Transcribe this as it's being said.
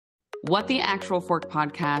What the Actual Fork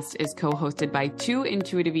podcast is co-hosted by two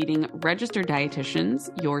intuitive eating registered dietitians,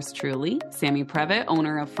 yours truly, Sammy Previtt,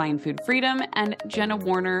 owner of Fine Food Freedom, and Jenna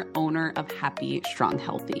Warner, owner of Happy, Strong,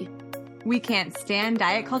 Healthy. We can't stand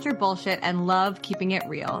diet culture bullshit and love keeping it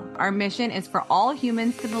real. Our mission is for all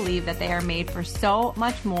humans to believe that they are made for so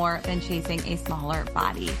much more than chasing a smaller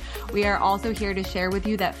body. We are also here to share with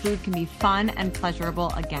you that food can be fun and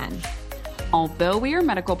pleasurable again. Although we are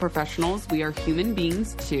medical professionals, we are human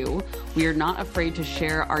beings too. We are not afraid to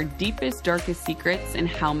share our deepest, darkest secrets and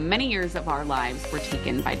how many years of our lives were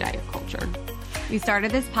taken by diet culture. We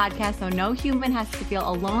started this podcast so no human has to feel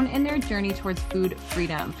alone in their journey towards food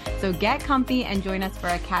freedom. So get comfy and join us for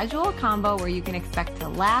a casual combo where you can expect to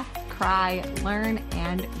laugh, cry, learn,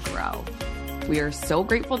 and grow. We are so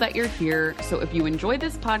grateful that you're here. So if you enjoy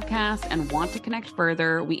this podcast and want to connect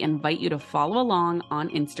further, we invite you to follow along on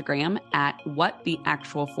Instagram at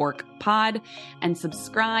WhatTheActualForkPod and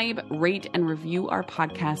subscribe, rate, and review our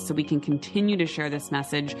podcast so we can continue to share this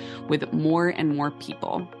message with more and more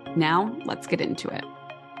people. Now, let's get into it.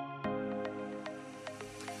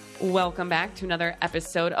 Welcome back to another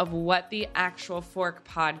episode of What the Actual Fork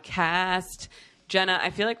podcast. Jenna,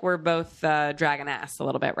 I feel like we're both dragging ass a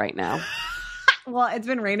little bit right now. Well, it's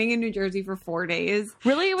been raining in New Jersey for 4 days.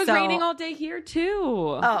 Really? It was raining all day here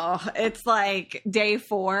too. Oh, it's like day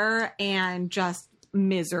 4 and just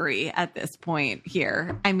misery at this point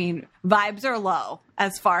here. I mean, vibes are low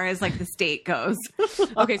as far as like the state goes.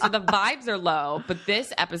 Okay, so the vibes are low, but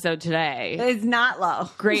this episode today is not low.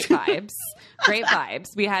 Great vibes. Great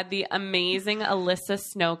vibes. We had the amazing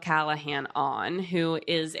Alyssa Callahan on, who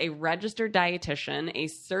is a registered dietitian, a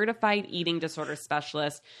certified eating disorder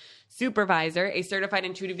specialist, supervisor, a certified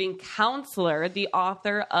intuitive eating counselor, the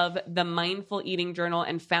author of the Mindful Eating Journal,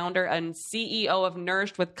 and founder and CEO of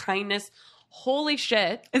Nourished with Kindness. Holy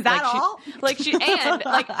shit. Is that all?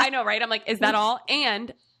 I know, right? I'm like, is that all?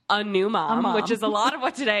 And a new mom, which is a lot of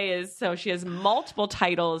what today is. So she has multiple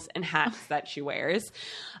titles and hats that she wears.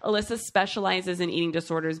 Alyssa specializes in eating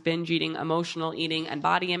disorders, binge eating, emotional eating, and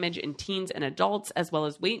body image in teens and adults, as well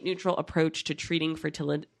as weight neutral approach to treating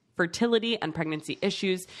fertility and pregnancy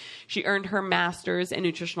issues. She earned her master's in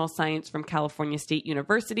nutritional science from California State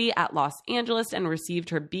University at Los Angeles and received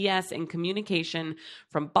her BS in communication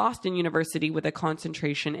from Boston University with a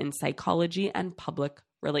concentration in psychology and public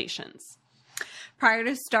relations. Prior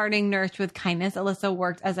to starting Nourished with Kindness, Alyssa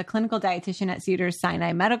worked as a clinical dietitian at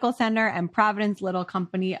Cedars-Sinai Medical Center and Providence Little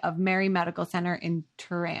Company of Mary Medical Center in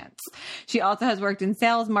Torrance. She also has worked in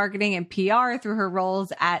sales, marketing, and PR through her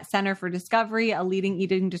roles at Center for Discovery, a leading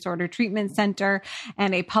eating disorder treatment center,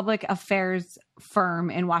 and a public affairs firm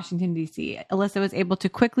in Washington, D.C. Alyssa was able to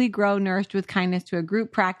quickly grow Nourished with Kindness to a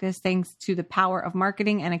group practice thanks to the power of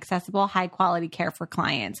marketing and accessible, high-quality care for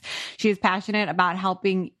clients. She is passionate about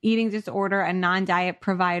helping eating disorder and non-diet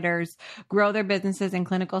providers grow their businesses and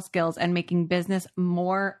clinical skills and making business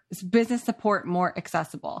support more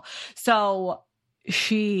accessible. So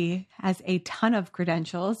she has a ton of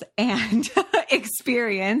credentials and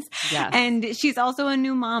experience. Yes. And she's also a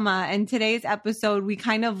new mama. And today's episode, we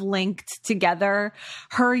kind of linked together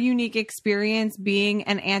her unique experience being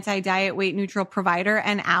an anti-diet weight neutral provider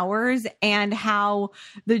and ours, and how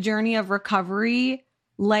the journey of recovery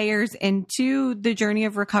layers into the journey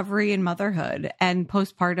of recovery in motherhood and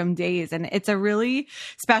postpartum days. And it's a really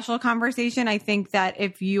special conversation. I think that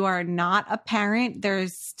if you are not a parent,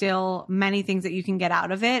 there's still many things that you can get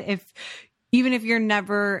out of it. Even if you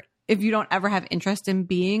don't ever have interest in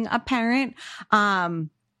being a parent,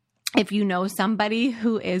 if you know somebody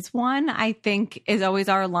who is one, I think is always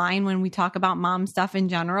our line when we talk about mom stuff in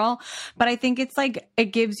general. But I think it's like,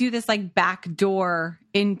 it gives you this like back door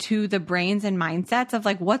into the brains and mindsets of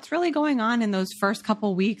like what's really going on in those first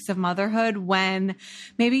couple weeks of motherhood when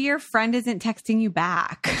maybe your friend isn't texting you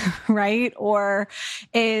back, right? Or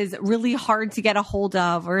is really hard to get a hold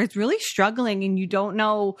of, or is really struggling and you don't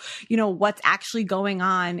know, what's actually going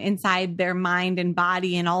on inside their mind and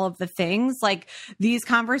body and all of the things. Like these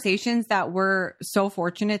conversations that we're so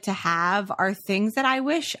fortunate to have are things that I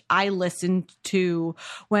wish I listened to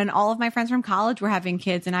when all of my friends from college were having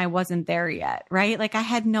kids and I wasn't there yet, right? Like I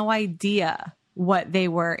had no idea what they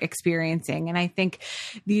were experiencing. And I think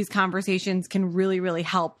these conversations can really, really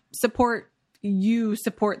help support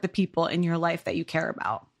the people in your life that you care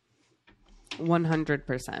about.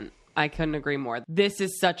 100%. I couldn't agree more. This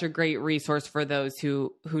is such a great resource for those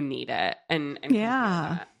who need it. And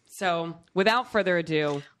yeah. So without further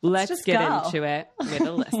ado, let's get into it with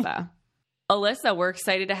Alyssa. Alyssa, we're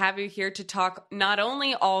excited to have you here to talk not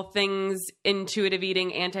only all things intuitive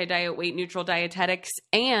eating, anti-diet, weight neutral dietetics,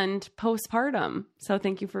 and postpartum. So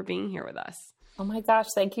thank you for being here with us. Oh my gosh.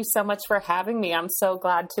 Thank you so much for having me. I'm so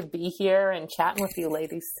glad to be here and chatting with you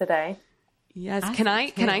ladies today. Yes. Can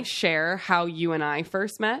I share how you and I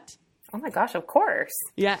first met? Oh my gosh, of course.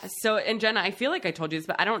 Yeah. So, and Jenna, I feel like I told you this,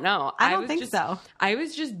 but I don't know. I don't think so. I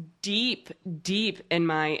was just deep in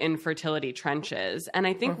my infertility trenches. And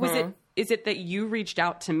I think, is it that you reached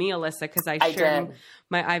out to me, Alyssa, because I shared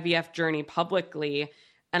my IVF journey publicly,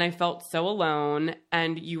 and I felt so alone,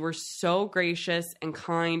 and you were so gracious and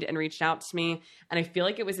kind and reached out to me. And I feel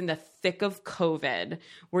like it was in the thick of COVID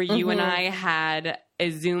where you and I had a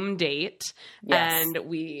Zoom date, and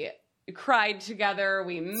we cried together,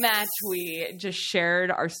 we met, we just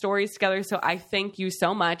shared our stories together. So I thank you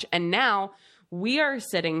so much. And now we are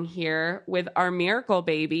sitting here with our miracle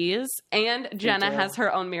babies, and Jenna has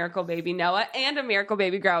her own miracle baby, Noah, and a miracle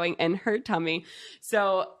baby growing in her tummy.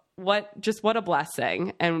 So what a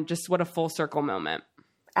blessing, and just what a full circle moment.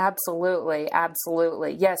 Absolutely.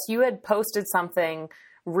 Absolutely. Yes. You had posted something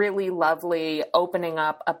really lovely opening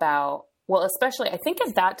up about, well, especially I think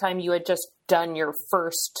at that time you had just done your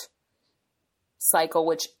first cycle,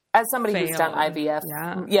 which as somebody who's done IVF,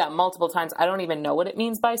 multiple times, I don't even know what it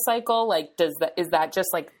means by cycle. Like, is that just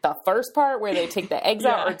like the first part where they take the eggs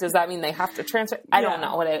out, or does that mean they have to transfer? I don't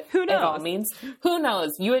know what it all means. Who knows?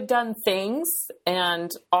 You had done things,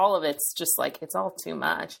 and all of it's just like, it's all too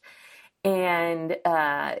much. And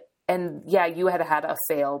you had a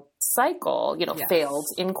failed cycle, failed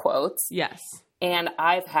in quotes. Yes. And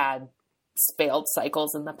I've had failed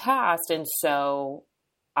cycles in the past. And so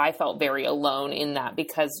I felt very alone in that,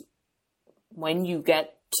 because when you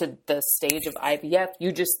get to the stage of IVF,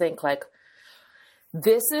 you just think like,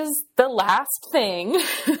 this is the last thing.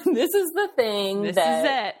 This is the thing this is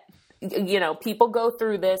it. People go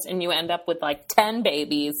through this and you end up with like 10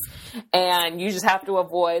 babies, and you just have to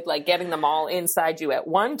avoid like getting them all inside you at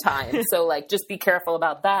one time. So like, just be careful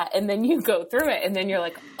about that. And then you go through it, and then you're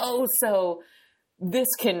like, oh, so this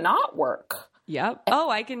cannot work. Yep. Oh,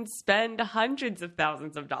 I can spend hundreds of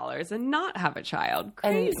thousands of dollars and not have a child.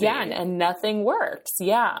 Crazy. And nothing works.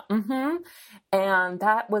 Yeah. Mm-hmm. And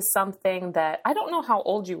that was something that, I don't know how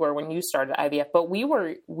old you were when you started IVF, but we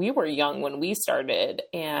were young when we started,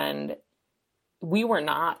 and we were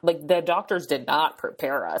not, like, the doctors did not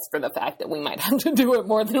prepare us for the fact that we might have to do it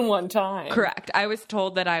more than one time. Correct. I was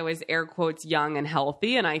told that I was, air quotes, young and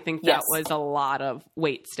healthy. And I think that was a lot of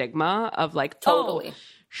weight stigma of like, totally.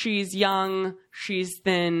 She's young, she's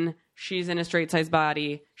thin, she's in a straight size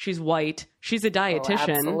body, she's white, she's a dietitian.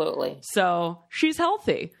 Oh, absolutely. So she's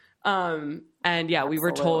healthy. We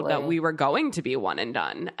were told that we were going to be one and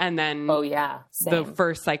done. And then the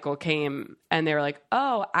first cycle came, and they were like,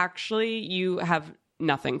 oh, actually you have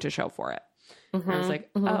nothing to show for it. Mm-hmm. I was like,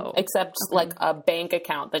 oh. Except like a bank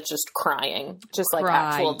account that's just crying, just like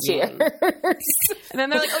actual tears. And then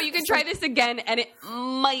they're like, oh, you can try this again and it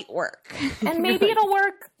might work. And maybe it'll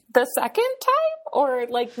work the second time, or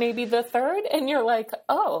like maybe the third. And you're like,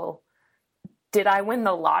 oh, did I win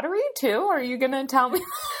the lottery too? Or are you going to tell me?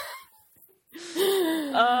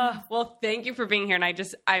 Well, thank you for being here. And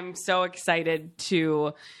I'm so excited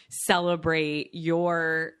to celebrate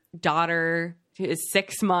your daughter, who is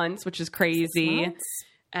 6 months, which is crazy.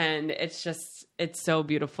 And it's so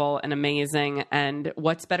beautiful and amazing. And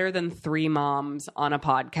what's better than 3 moms on a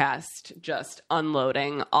podcast, just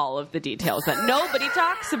unloading all of the details that nobody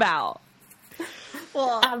talks about?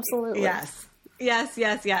 Well, absolutely. Yes.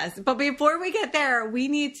 But before we get there, we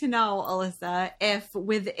need to know, Alyssa, if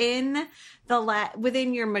within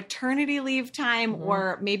your maternity leave time,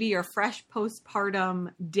 or maybe your fresh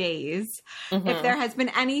postpartum days, if there has been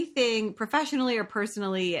anything professionally or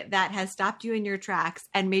personally that has stopped you in your tracks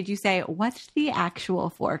and made you say, what the actual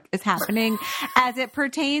fork is happening as it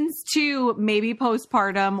pertains to maybe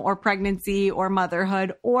postpartum or pregnancy or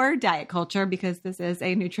motherhood or diet culture, because this is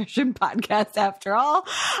a nutrition podcast after all.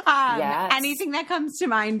 Anything that comes to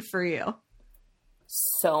mind for you?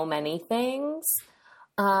 So many things.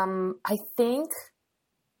 I think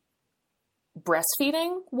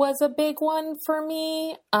breastfeeding was a big one for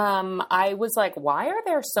me. I was like, why are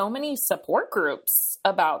there so many support groups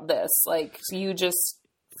about this? Like, you just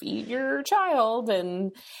feed your child,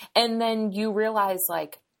 and then you realize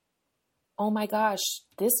like, oh my gosh,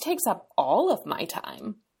 this takes up all of my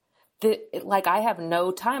time. Like, I have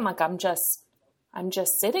no time. Like, I'm just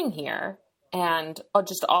sitting here and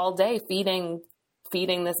just all day feeding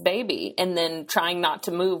this baby, and then trying not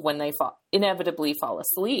to move when they inevitably fall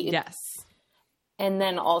asleep. Yes. And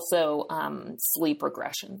then also sleep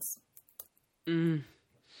regressions.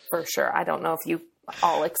 For sure. I don't know if you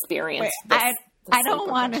all experienced this. I don't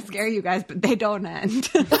want to scare you guys, but they don't end.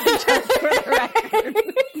 Just for the record.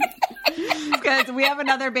 because we have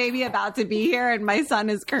another baby about to be here and my son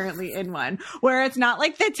is currently in one where it's not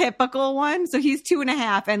like the typical one. So he's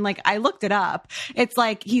 2.5 and like I looked it up. It's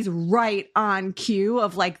like he's right on cue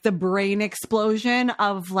of like the brain explosion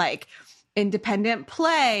of like independent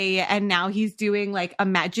play, and now he's doing like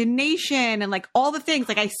imagination and like all the things.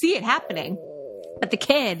 Like I see it happening, but the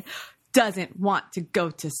kid doesn't want to go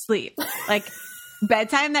to sleep. Like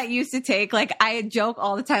bedtime that used to take, like I joke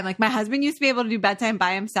all the time, like my husband used to be able to do bedtime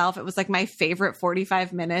by himself. It was like my favorite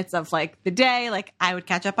 45 minutes of like the day. Like I would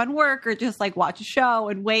catch up on work or just like watch a show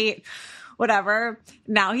and wait, whatever.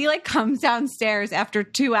 Now he like comes downstairs after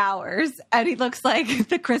 2 hours and he looks like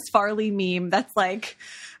the Chris Farley meme that's like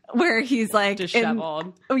where he's like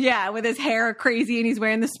disheveled. With his hair crazy and he's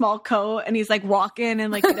wearing the small coat and he's like walking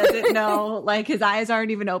and like he doesn't know, like his eyes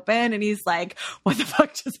aren't even open and he's like, what the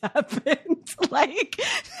fuck just happened? Like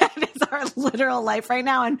that is our literal life right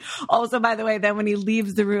now. And also, by the way, then when he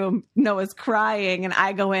leaves the room, Noah's crying and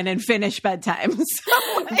I go in and finish bedtime. So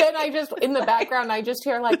like, then I just, in the background, I just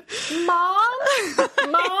hear like, Mom,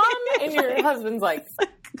 and your husband's like,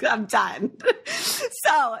 I'm done.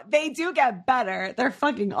 So they do get better. They're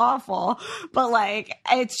fucking awful, but like,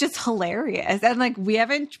 it's just hilarious. And like, we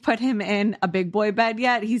haven't put him in a big boy bed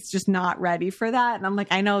yet. He's just not ready for that. And I'm like,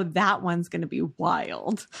 I know that one's going to be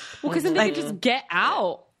wild. Well, cause then they can just get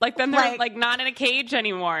out. Like then they're like not in a cage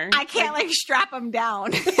anymore. I can't like strap him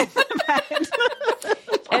down.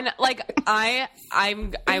 And like I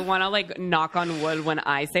want to like knock on wood when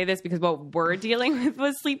I say this because what we're dealing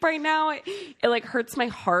with sleep right now, it like hurts my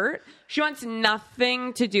heart. She wants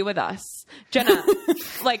nothing to do with us, Jenna.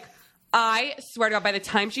 Like I swear to God, by the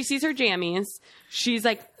time she sees her jammies, she's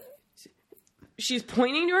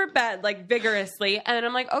pointing to her bed like vigorously, and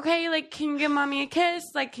I'm like, okay, like can you give mommy a kiss?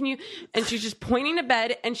 Like can you? And she's just pointing to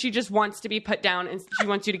bed, and she just wants to be put down, and she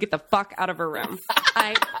wants you to get the fuck out of her room.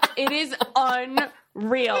 It is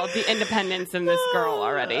unreal the independence in this girl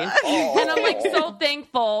already, and I'm like so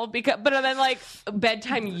thankful because. But then like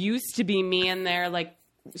bedtime used to be me in there, like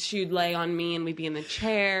she'd lay on me and we'd be in the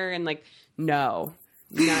chair, and like no.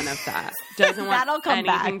 None of that. Doesn't want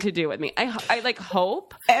anything to do with me. I like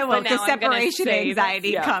hope. It will. The separation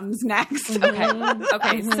anxiety comes next.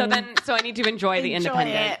 Okay. So I need to enjoy the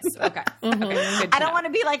independence. Okay. Okay. I don't want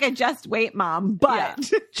to be like a just wait mom,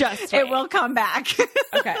 but just wait. It will come back.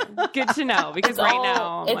 Okay. Good to know because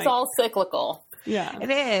now it's all cyclical. Yeah, it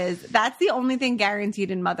is. That's the only thing guaranteed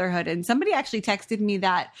in motherhood. And somebody actually texted me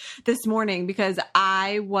that this morning because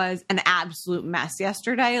I was an absolute mess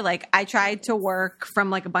yesterday. Like I tried to work from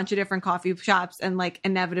like a bunch of different coffee shops and like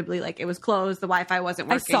inevitably like it was closed. The Wi-Fi wasn't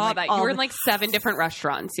working. I saw that. You were in like 7 different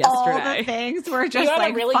restaurants yesterday. All the things were just you had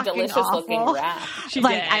like a really delicious awful. Looking wrap. She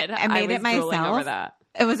like, did. I made it myself. Over that.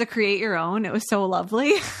 It was a create your own. It was so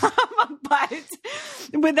lovely. But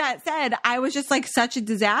with that said, I was just like such a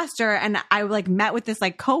disaster. And I like met with this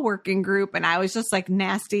like co-working group and I was just like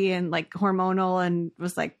nasty and like hormonal and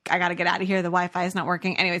was like, I got to get out of here. The Wi-Fi is not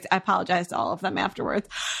working. Anyways, I apologized to all of them afterwards.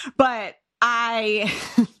 But I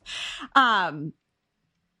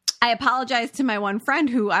apologized to my one friend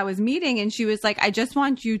who I was meeting and she was like, I just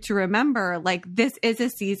want you to remember, like, this is a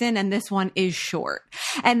season and this one is short.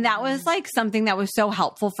 And that was like something that was so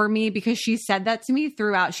helpful for me because she said that to me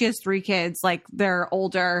throughout. She has 3 kids, like they're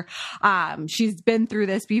older. She's been through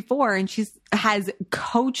this before and has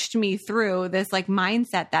coached me through this like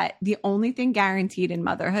mindset that the only thing guaranteed in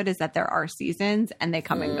motherhood is that there are seasons and they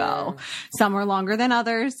come and go. Some are longer than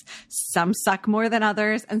others. Some suck more than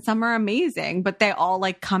others and some are amazing, but they all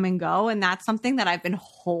like come and go. And that's something that I've been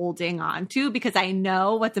holding on to because I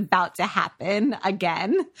know what's about to happen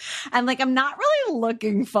again. And like, I'm not really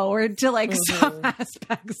looking forward to like some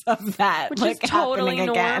aspects of that. Which like, is totally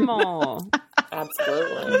normal.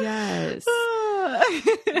 Absolutely. Yes.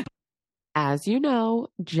 As you know,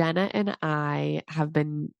 Jenna and I have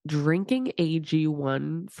been drinking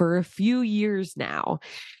AG1 for a few years now.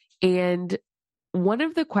 And one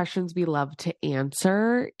of the questions we love to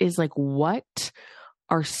answer is like, what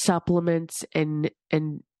are supplements and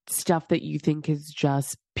stuff that you think is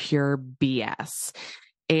just pure BS?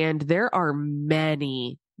 And there are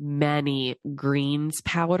many greens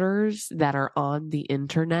powders that are on the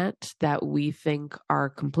internet that we think are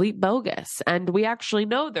complete bogus. And we actually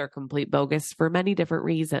know they're complete bogus for many different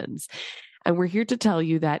reasons. And we're here to tell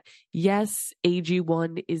you that, yes,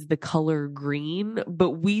 AG1 is the color green,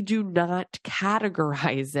 but we do not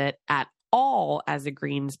categorize it at all as a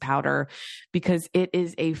greens powder because it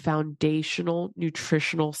is a foundational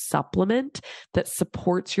nutritional supplement that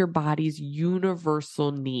supports your body's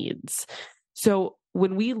universal needs. So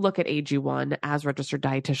when we look at AG1 as registered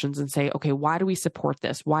dietitians and say, okay, why do we support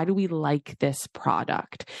this? Why do we like this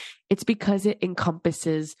product? It's because it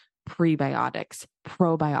encompasses prebiotics,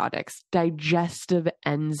 probiotics, digestive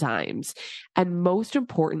enzymes, and most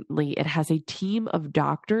importantly, it has a team of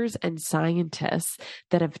doctors and scientists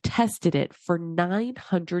that have tested it for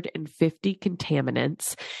 950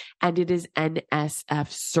 contaminants, and it is NSF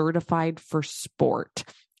certified for sport.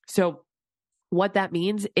 So what that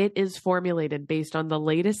means, it is formulated based on the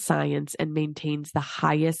latest science and maintains the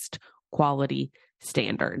highest quality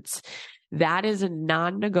standards. That is a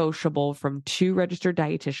non-negotiable from 2 registered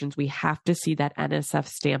dietitians. We have to see that NSF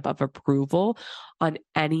stamp of approval on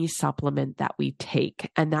any supplement that we take.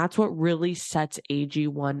 And that's what really sets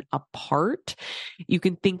AG1 apart. You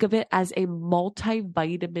can think of it as a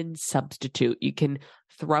multivitamin substitute. You can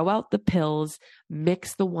throw out the pills,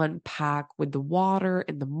 mix the 1 pack with the water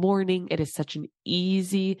in the morning. It is such an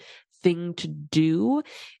easy thing to do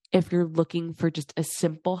if you're looking for just a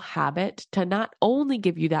simple habit to not only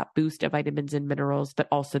give you that boost of vitamins and minerals, but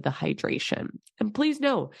also the hydration. And please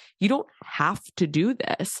know, you don't have to do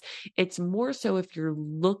this. It's more so if you're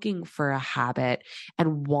looking for a habit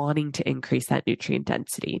and wanting to increase that nutrient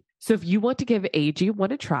density. So if you want to give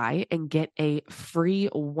AG1 a try and get a free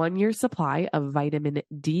 1-year supply of vitamin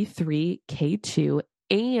D3, K2,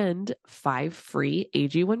 and 5 free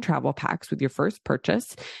AG1 travel packs with your first purchase,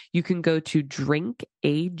 you can go to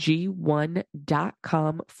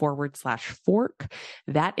drinkag1.com/fork.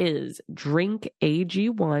 That is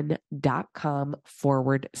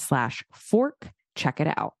drinkag1.com/fork. Check it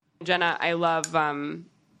out. Jenna, I love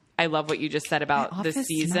what you just said about the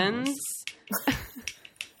seasons.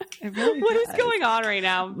 Really what is going on right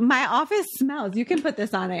now? My office smells. You can put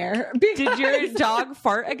this on air. Did your dog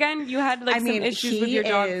fart again? You had some issues with your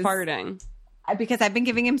dog farting. Because I've been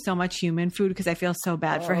giving him so much human food because I feel so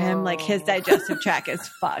bad for him. Like his digestive tract is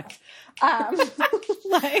fucked.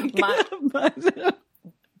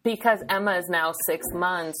 Because Emma is now 6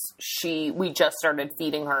 months, we just started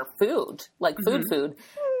feeding her food, like food.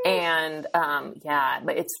 And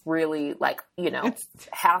but it's really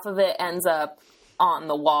half of it ends up on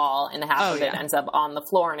the wall and half of it ends up on the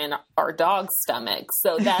floor and in our dog's stomach.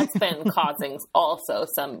 So that's been causing also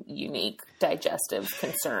some unique digestive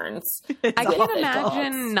concerns. I can't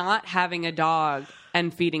imagine not having a dog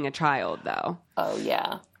and feeding a child though. Oh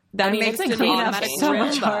yeah. That makes it clean up so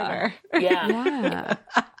much harder. Yeah.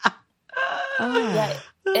 Yeah.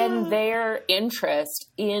 And their interest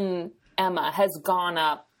in Emma has gone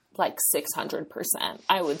up like 600%,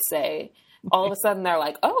 I would say. All of a sudden they're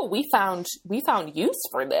like, oh, we found use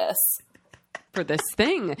for this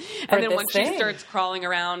thing. And then once she starts crawling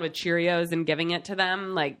around with Cheerios and giving it to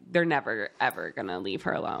them, like they're never, ever going to leave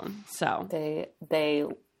her alone. So they,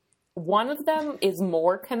 one of them is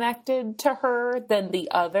more connected to her than the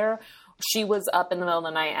other. She was up in the middle of the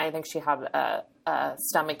night. I think she had a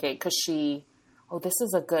stomach ache because this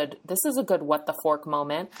is a good what the fork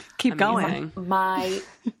moment. Keep going.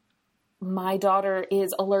 My daughter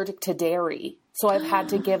is allergic to dairy, so I've had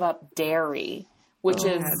to give up dairy, which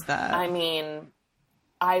I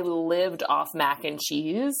lived off mac and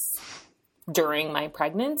cheese during my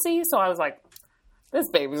pregnancy, so I was like,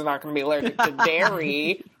 this baby's not going to be allergic to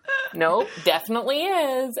dairy. Nope, definitely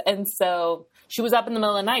is. And so she was up in the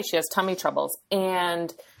middle of the night. She has tummy troubles,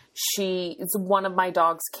 and one of my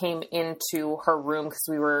dogs came into her room because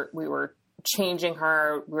we were changing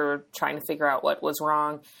her. We were trying to figure out what was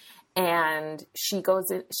wrong. And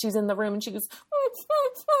she's in the room and she goes,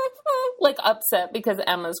 like upset because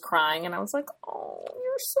Emma's crying. And I was like, oh,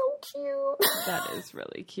 you're so cute. That is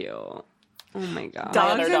really cute. Oh my God.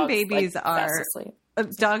 Dogs and babies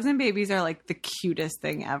are like the cutest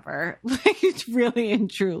thing ever. Like it's really and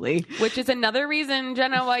truly. Which is another reason,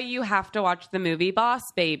 Jenna, why you have to watch the movie Boss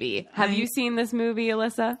Baby. Have you seen this movie,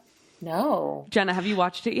 Alyssa? No. Jenna, have you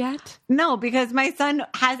watched it yet? No, because my son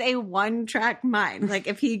has a 1-track mind. Like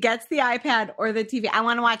if he gets the iPad or the TV, I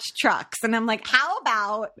want to watch trucks. And I'm like, how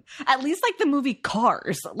about at least like the movie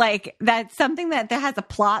Cars? Like that's something that has a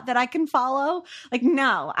plot that I can follow. Like,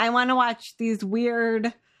 no, I want to watch these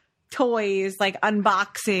weird toys, like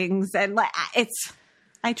unboxings. And like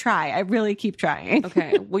I try. I really keep trying.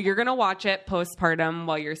 Okay. Well, you're going to watch it postpartum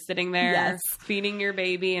while you're sitting there feeding your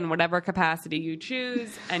baby in whatever capacity you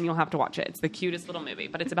choose, and you'll have to watch it. It's the cutest little movie,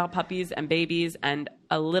 but it's about puppies and babies and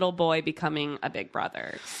a little boy becoming a big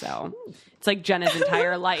brother. So it's like Jenna's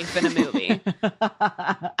entire life in a movie.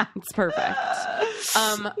 It's perfect.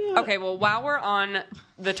 Okay. Well, while we're on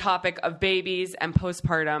the topic of babies and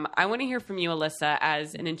postpartum, I want to hear from you, Alyssa,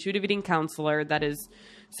 as an intuitive eating counselor that is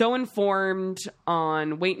so informed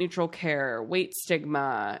on weight neutral care, weight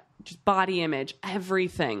stigma, just body image,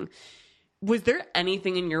 everything. Was there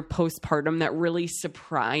anything in your postpartum that really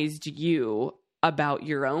surprised you about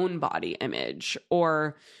your own body image,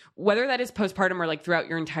 or whether that is postpartum or like throughout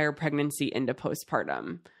your entire pregnancy into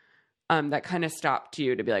postpartum, that kind of stopped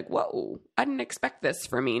you to be like, whoa, I didn't expect this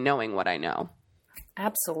for me, knowing what I know?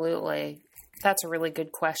 Absolutely. That's a really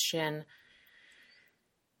good question.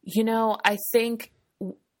 You know, I think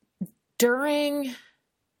during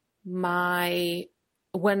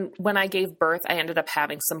when I gave birth, I ended up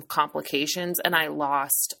having some complications and I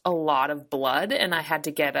lost a lot of blood and I had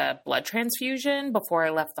to get a blood transfusion before I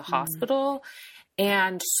left the hospital.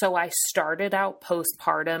 And so I started out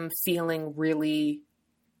postpartum feeling really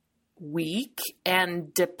weak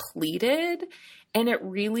and depleted. And it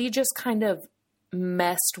really just kind of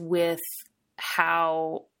messed with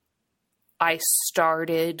how I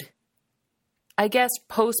started, I guess,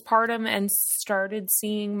 postpartum and started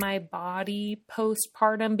seeing my body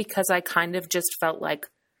postpartum, because I kind of just felt like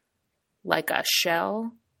a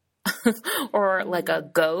shell or like a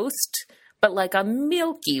ghost, but like a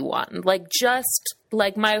milky one, like just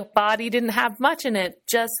like my body didn't have much in it,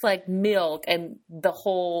 just like milk. And the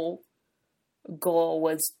whole goal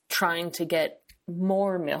was trying to get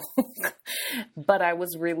more milk, but I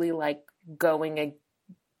was really like going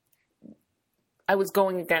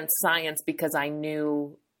against science, because I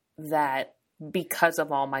knew that because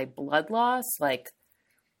of all my blood loss, like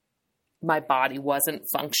my body wasn't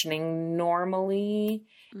functioning normally.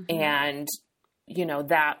 And, you know,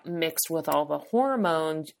 that mixed with all the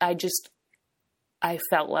hormones, I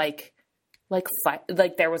felt like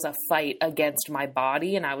there was a fight against my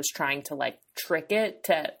body, and I was trying to like trick it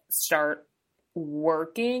to start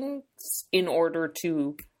working in order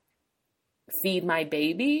to feed my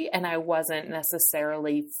baby. And I wasn't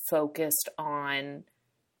necessarily focused on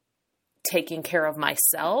taking care of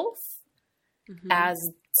myself as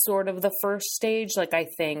sort of the first stage. Like, I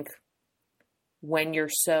think when you're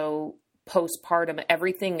so postpartum,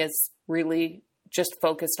 everything is really just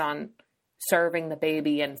focused on serving the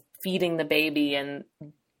baby and feeding the baby. And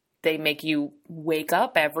they make you wake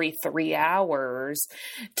up every 3 hours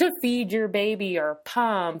to feed your baby or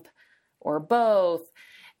pump or both.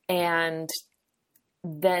 And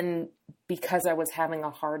then because I was having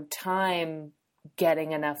a hard time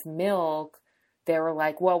getting enough milk, they were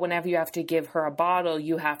like, well, whenever you have to give her a bottle,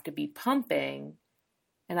 you have to be pumping.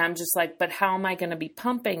 And I'm just like, but how am I going to be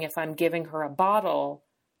pumping if I'm giving her a bottle?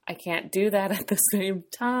 I can't do that at the same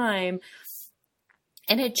time.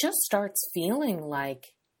 And it just starts feeling like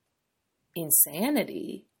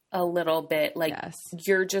insanity a little bit. Like,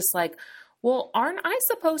 you're just like, well, aren't I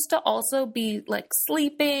supposed to also be like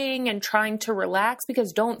sleeping and trying to relax?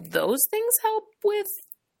 Because don't those things help with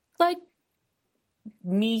like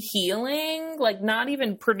me healing? Like, not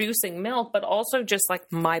even producing milk, but also just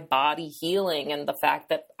like my body healing, and the fact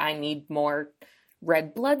that I need more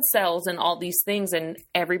red blood cells and all these things. And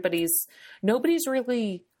nobody's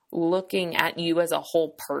really looking at you as a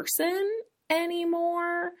whole person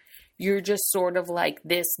anymore. You're just sort of like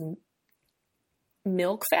this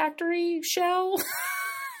milk factory shell.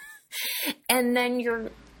 And then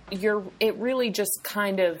it really just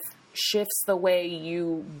kind of shifts the way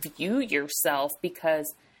you view yourself,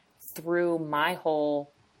 because through my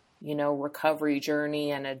whole, you know, recovery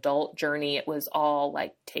journey and adult journey, it was all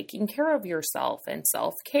like taking care of yourself and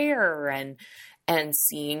self-care and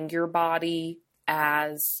seeing your body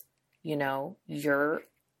as, you know, your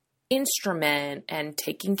instrument and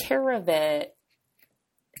taking care of it.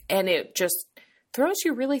 And it just throws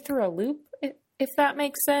you really through a loop, if that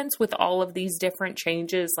makes sense, with all of these different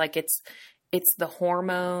changes. Like, it's the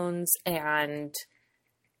hormones, and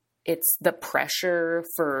it's the pressure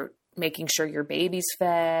for making sure your baby's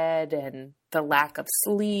fed, and the lack of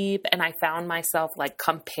sleep. And I found myself like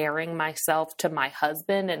comparing myself to my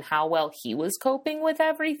husband and how well he was coping with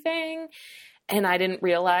everything. And I didn't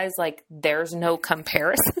realize like there's no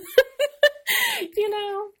comparison. You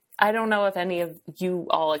know, I don't know if any of you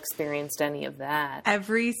all experienced any of that.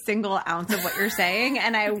 Every single ounce of what you're saying.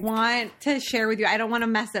 And I want to share with you, I don't want to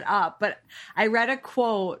mess it up, but I read a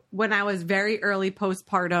quote when I was very early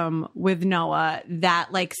postpartum with Noah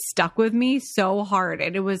that like stuck with me so hard.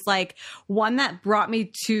 And it was like one that brought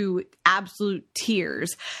me to absolute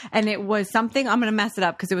tears. And it was something, I'm going to mess it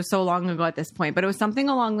up because it was so long ago at this point, but it was something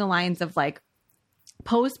along the lines of like,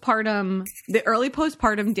 postpartum, the early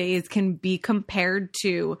postpartum days can be compared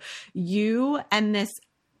to you and this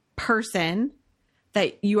person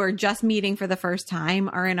that you are just meeting for the first time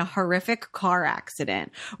are in a horrific car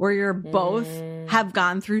accident where you're both have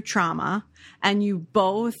gone through trauma, and you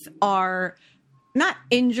both are not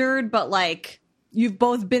injured, but like you've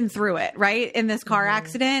both been through it, right? In this car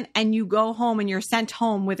accident, and you go home and you're sent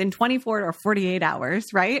home within 24 or 48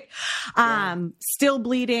 hours, right? Still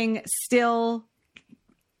bleeding, still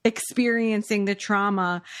experiencing the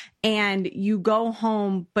trauma, and you go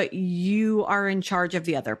home, but you are in charge of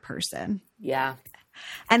the other person. Yeah.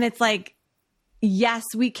 And it's like, yes,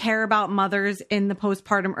 we care about mothers in the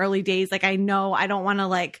postpartum early days. Like, I know I don't want to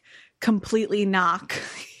like completely knock,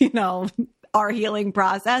 our healing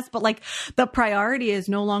process, but like the priority is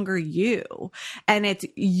no longer you. And it's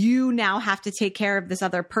you now have to take care of this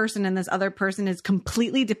other person, and this other person is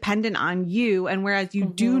completely dependent on you. And whereas you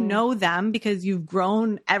do know them because you've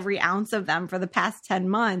grown every ounce of them for the past 10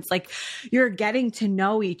 months, like you're getting to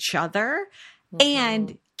know each other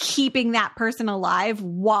and keeping that person alive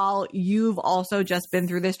while you've also just been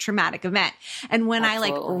through this traumatic event. And when I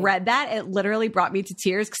like read that, it literally brought me to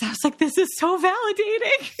tears because I was like, this is so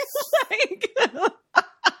validating.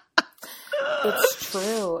 It's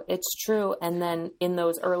true. It's true. And then in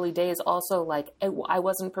those early days also, like I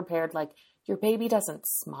wasn't prepared. Like your baby doesn't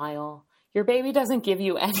smile. Your baby doesn't give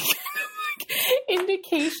you any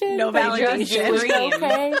indication. No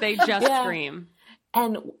validation. They just scream.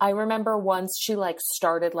 And I remember once she like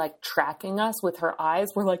started like tracking us with her eyes.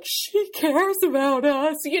 We're like, she cares about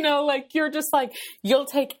us, like you're just like, you'll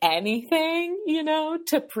take anything,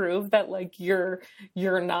 to prove that like you're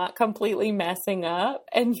not completely messing up,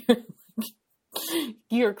 and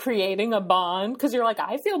you're creating a bond. 'Cause you're like,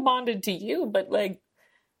 I feel bonded to you, but like,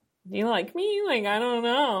 you like me? Like, I don't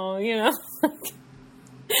know,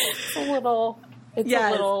 it's a little,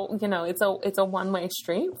 it's a one-way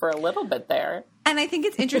street for a little bit there. And I think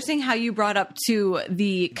it's interesting how you brought up to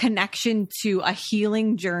the connection to a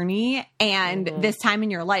healing journey and this time in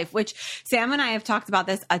your life, which Sam and I have talked about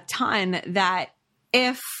this a ton, that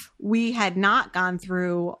if we had not gone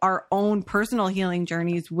through our own personal healing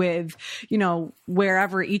journeys with,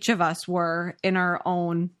 wherever each of us were in our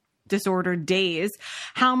own disordered days,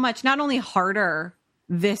 how much not only harder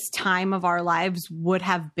this time of our lives would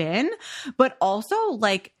have been, but also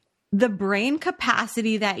like the brain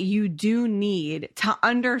capacity that you do need to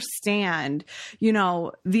understand,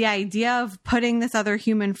 the idea of putting this other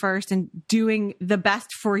human first and doing the best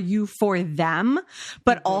for you for them,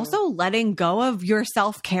 but also letting go of your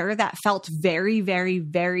self-care that felt very, very,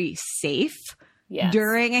 very safe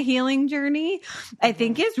during a healing journey, I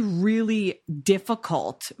think is really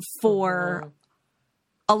difficult for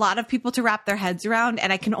a lot of people to wrap their heads around.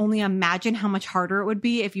 And I can only imagine how much harder it would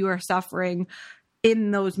be if you are suffering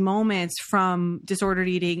in those moments from disordered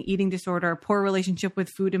eating disorder, poor relationship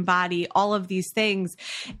with food and body, all of these things.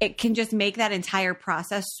 It can just make that entire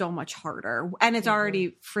process so much harder. And it's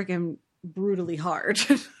already freaking brutally hard.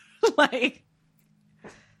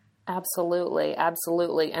 Absolutely.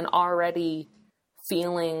 Absolutely. And already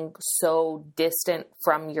feeling so distant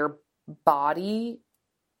from your body,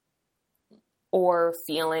 or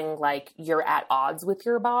feeling like you're at odds with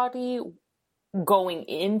your body going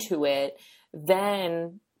into it,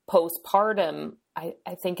 then postpartum, I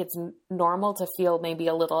think it's normal to feel maybe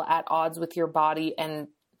a little at odds with your body and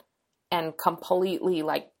completely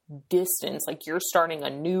like distance, like you're starting a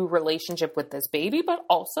new relationship with this baby, but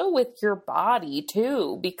also with your body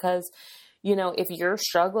too. Because, if you're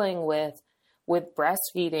struggling with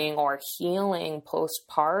breastfeeding or healing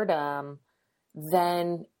postpartum,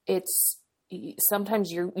 then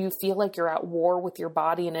sometimes you feel like you're at war with your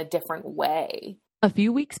body in a different way. A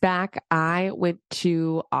few weeks back, I went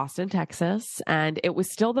to Austin, Texas, and it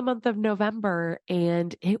was still the month of November,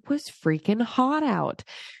 and it was freaking hot out.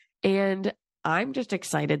 And I'm just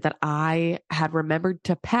excited that I had remembered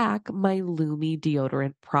to pack my Lumi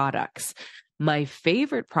deodorant products. My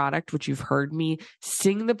favorite product, which you've heard me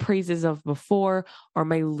sing the praises of before, are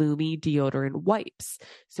my Lumi deodorant wipes.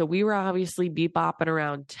 So we were obviously bebopping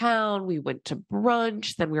around town. We went to brunch.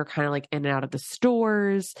 Then we were kind of like in and out of the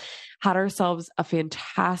stores, had ourselves a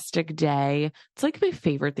fantastic day. It's like my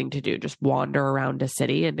favorite thing to do, just wander around a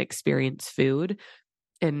city and experience food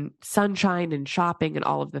and sunshine and shopping and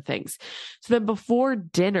all of the things. So then before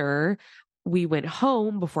dinner, we went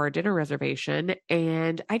home before our dinner reservation,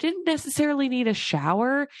 and I didn't necessarily need a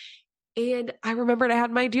shower. And I remembered I had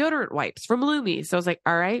my deodorant wipes from Lumi. So I was like,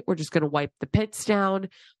 all right, we're just going to wipe the pits down,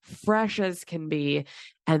 fresh as can be.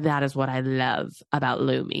 And that is what I love about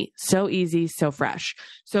Lumi. So easy, so fresh.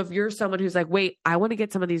 So if you're someone who's like, wait, I want to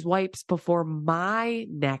get some of these wipes before my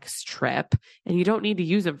next trip, and you don't need to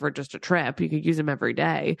use them for just a trip, you could use them every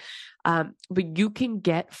day. But you can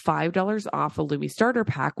get $5 off a Lumi starter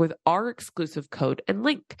pack with our exclusive code and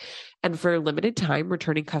link. And for a limited time,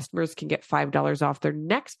 returning customers can get $5 off their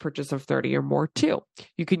next purchase of 30 or more too.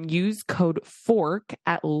 You can use code FORK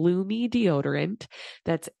at Lumi Deodorant.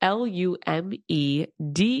 That's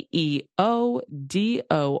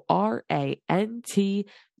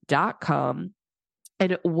LumeDeodorant.com.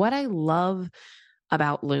 And what I love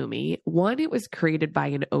about Lumi, one, it was created by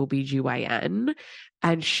an OBGYN,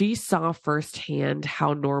 and she saw firsthand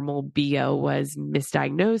how normal BO was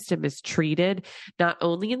misdiagnosed and mistreated, not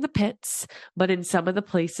only in the pits, but in some of the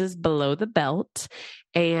places below the belt.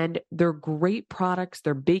 And they're great products.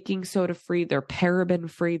 They're baking soda free. They're paraben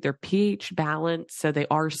free. They're pH balanced. So they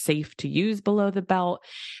are safe to use below the belt.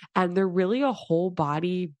 And they're really a whole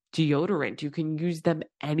body deodorant. You can use them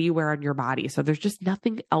anywhere on your body. So there's just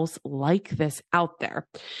nothing else like this out there.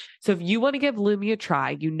 So if you want to give Lumi a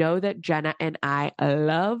try, you know that Jenna and I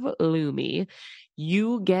love Lumi.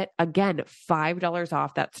 You get, again, $5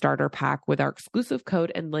 off that starter pack with our exclusive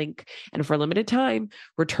code and link. And for a limited time,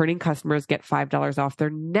 returning customers get $5 off their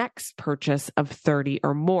next purchase of 30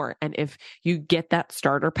 or more. And if you get that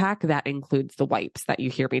starter pack, that includes the wipes that you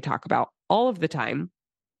hear me talk about all of the time.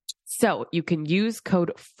 So you can use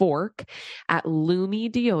code FORK at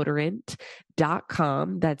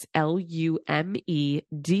LumiDeodorant.com. That's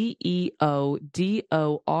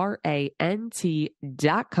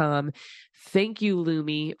LumiDeodorant.com. Thank you,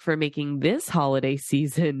 Lumi, for making this holiday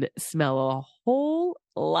season smell a whole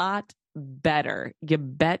lot better. You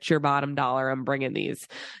bet your bottom dollar I'm bringing these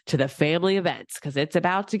to the family events because it's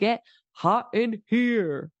about to get hot in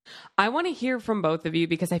here. I want to hear from both of you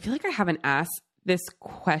because I feel like I haven't asked this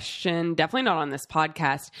question, definitely not on this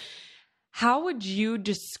podcast. How would you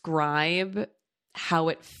describe how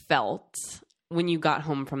it felt when you got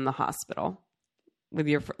home from the hospital with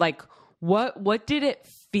your, like, what did it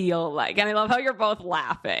feel like? And I love how you're both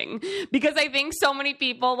laughing because I think so many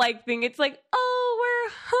people like think it's like, oh, we're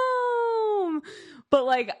home. But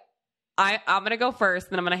like, I'm going to go first,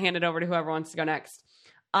 then I'm going to hand it over to whoever wants to go next.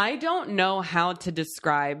 I don't know how to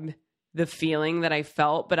describe the feeling that I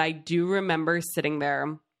felt, but I do remember sitting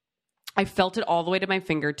there. I felt it all the way to my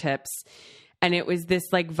fingertips. And it was this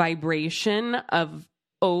like vibration of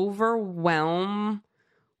overwhelm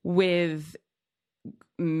with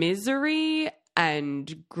misery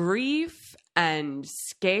and grief and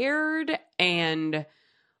scared. And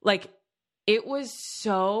like, it was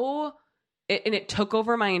so... and it took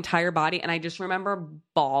over my entire body. And I just remember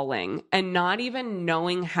bawling and not even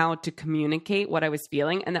knowing how to communicate what I was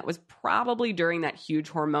feeling. And that was probably during that huge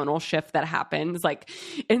hormonal shift that happens like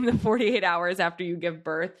in the 48 hours after you give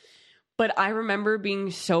birth. But I remember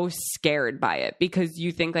being so scared by it because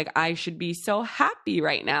you think like I should be so happy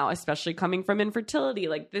right now, especially coming from infertility.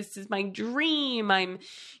 Like this is my dream. I'm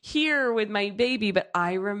here with my baby. But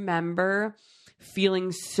I remember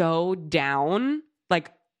feeling so down,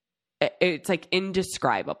 like it's like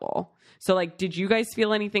indescribable. So like, did you guys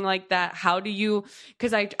feel anything like that? How do you,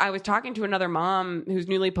 cause I was talking to another mom who's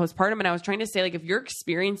newly postpartum and I was trying to say like, if you're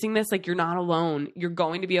experiencing this, like you're not alone, you're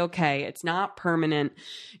going to be okay. It's not permanent,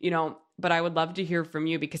 you know, but I would love to hear from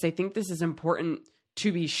you because I think this is important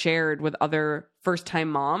to be shared with other first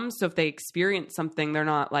time moms. So if they experience something, they're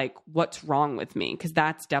not like, what's wrong with me? Cause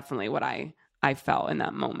that's definitely what I felt in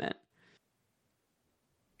that moment.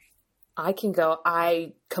 I can go.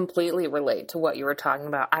 I completely relate to what you were talking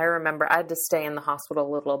about. I remember I had to stay in the hospital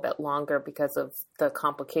a little bit longer because of the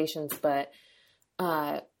complications, but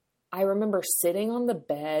I remember sitting on the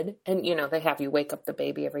bed and, you know, they have you wake up the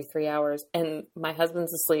baby every 3 hours and my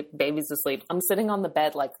husband's asleep, baby's asleep. I'm sitting on the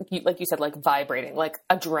bed, like you said, like vibrating, like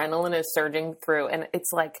adrenaline is surging through. And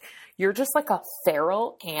it's like, you're just like a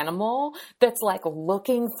feral animal that's like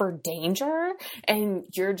looking for danger. And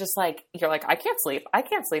you're like, I can't sleep.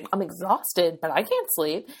 I'm exhausted, but I can't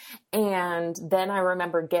sleep. And then I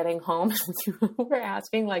remember getting home. You were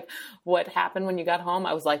asking like what happened when you got home.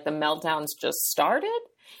 I was like, the meltdowns just started.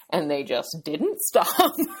 And they just didn't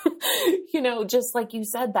stop, you know, just like you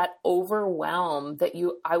said, that overwhelm that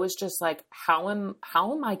I was just like, how am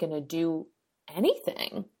I going to do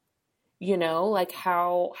anything? You know, like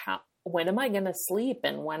when am I going to sleep?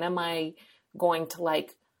 And when am I going to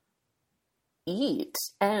like eat?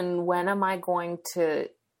 And when am I going to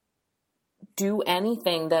do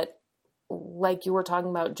anything that, like you were talking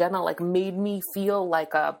about, Jenna, like made me feel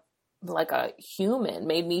like a human,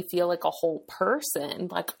 made me feel like a whole person.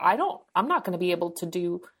 Like I'm not going to be able to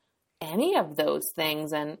do any of those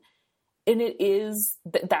things. And it is,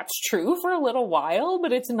 that's true for a little while,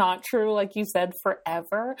 but it's not true, like you said,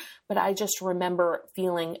 forever. But I just remember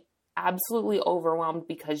feeling absolutely overwhelmed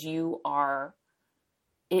because you are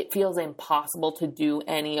it feels impossible to do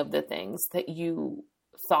any of the things that you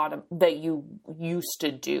thought of, that you used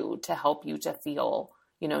to do to help you to feel,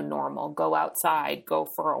 you know, normal. Go outside, go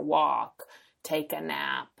for a walk, take a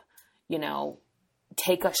nap, you know,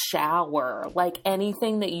 take a shower, like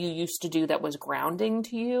anything that you used to do that was grounding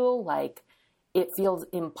to you, like it feels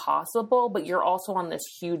impossible, but you're also on this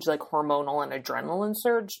huge like hormonal and adrenaline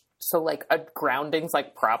surge. So like a grounding's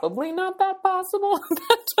like probably not that possible at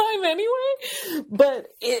that time anyway, but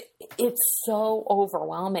it's so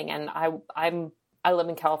overwhelming. And I live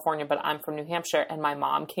in California, but I'm from New Hampshire, and my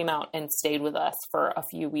mom came out and stayed with us for a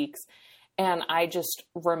few weeks. And I just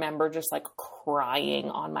remember just like crying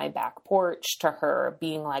on my back porch to her,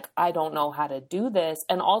 being like, I don't know how to do this.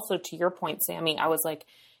 And also to your point, Sammy, I was like,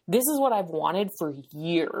 this is what I've wanted for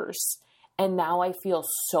years. And now I feel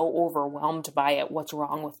so overwhelmed by it. What's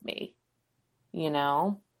wrong with me? You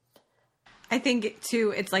know? I think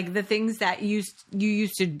too, it's like the things that you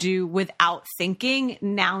used to do without thinking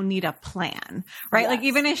now need a plan, right? Yes. Like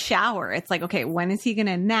even a shower, it's like, okay, when is he going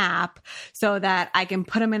to nap so that I can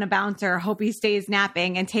put him in a bouncer, hope he stays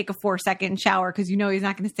napping, and take a 4-second shower because you know he's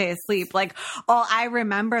not going to stay asleep. Like, I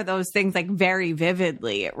remember those things like very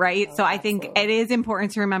vividly, right? So I think it is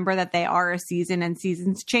important to remember that they are a season and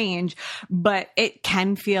seasons change, but it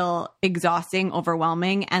can feel exhausting,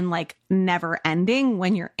 overwhelming, and like never ending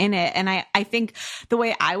when you're in it. And I think the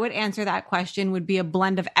way I would answer that question would be a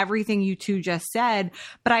blend of everything you two just said.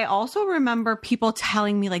 But I also remember people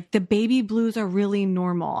telling me like the baby blues are really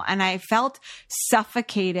normal. And I felt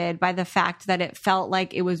suffocated by the fact that it felt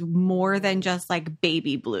like it was more than just like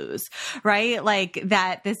baby blues, right? Like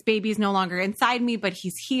that this baby's no longer inside me, but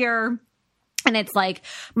he's here. And it's like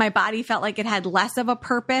my body felt like it had less of a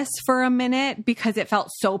purpose for a minute because it felt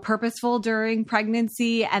so purposeful during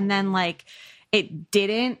pregnancy. And then like it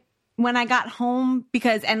didn't when I got home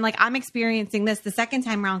because, and like I'm experiencing this the second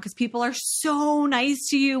time around because people are so nice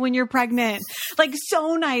to you when you're pregnant, like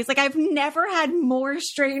so nice. Like I've never had more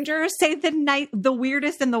strangers say the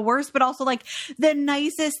weirdest and the worst, but also like the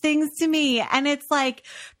nicest things to me. And it's like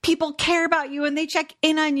people care about you and they check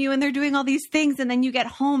in on you and they're doing all these things. And then you get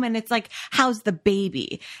home and it's like, how's the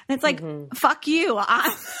baby? And it's like, fuck you.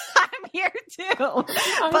 I'm here too.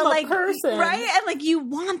 I'm but a like, person. Right? And like you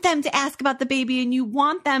want them to ask about the baby and you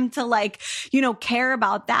want them to like, you know, care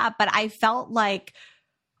about that. But I felt like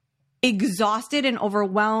exhausted and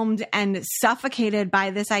overwhelmed and suffocated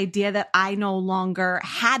by this idea that I no longer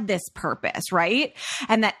had this purpose, right?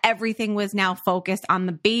 And that everything was now focused on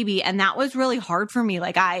the baby. And that was really hard for me.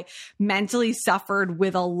 Like I mentally suffered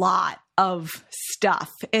with a lot of stuff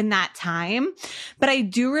in that time. But I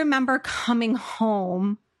do remember coming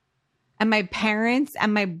home and my parents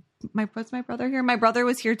and what's my brother here? My brother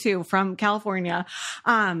was here too from California.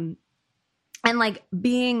 And like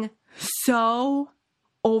being so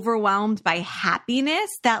overwhelmed by happiness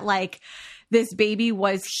that like this baby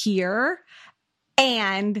was here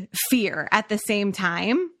and fear at the same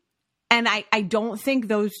time. And I don't think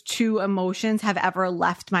those two emotions have ever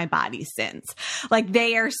left my body since. Like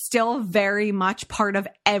they are still very much part of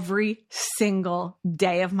every single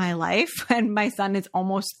day of my life. And my son is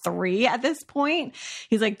almost 3 at this point.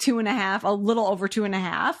 He's like 2.5, a little over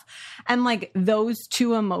 2.5. And like those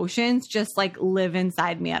two emotions just like live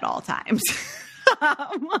inside me at all times.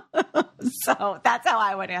 So that's how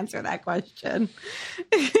I would answer that question.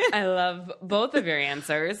 I love both of your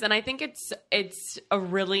answers. And I think it's a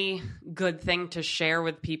really good thing to share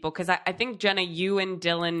with people. Cause I think Jenna, you and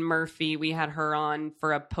Dylan Murphy, we had her on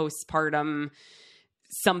for a postpartum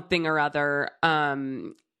something or other.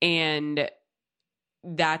 And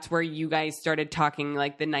that's where you guys started talking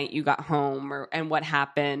like the night you got home and what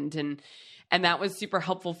happened. And that was super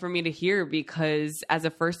helpful for me to hear because as a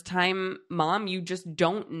first time mom, you just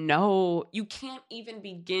don't know. You can't even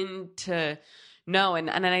begin to know. And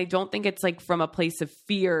I don't think it's like from a place of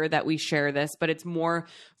fear that we share this, but it's more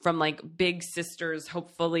from like big sisters,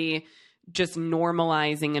 hopefully just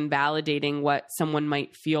normalizing and validating what someone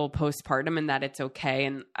might feel postpartum and that it's okay.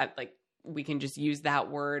 And we can just use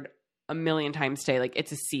that word a million times today. Like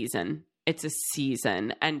it's a season. It's a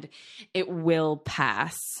season and it will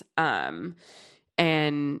pass. And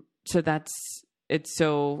so it's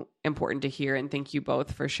so important to hear. And thank you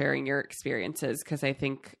both for sharing your experiences. Cause I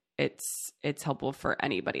think it's helpful for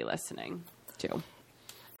anybody listening too.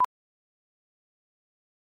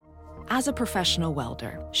 As a professional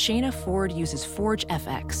welder, Shayna Ford uses Forge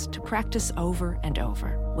FX to practice over and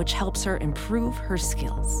over, which helps her improve her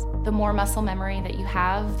skills. The more muscle memory that you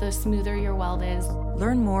have, the smoother your weld is.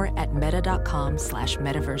 Learn more at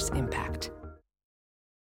meta.com/metaverseimpact.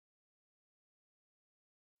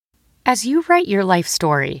 As you write your life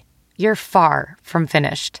story, you're far from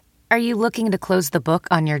finished. Are you looking to close the book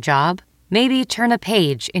on your job? Maybe turn a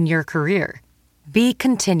page in your career? Be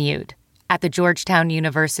continued at the Georgetown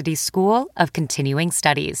University School of Continuing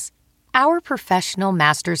Studies. Our professional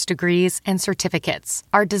master's degrees and certificates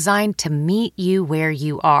are designed to meet you where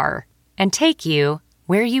you are and take you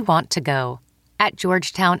where you want to go. At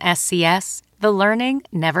Georgetown SCS, the learning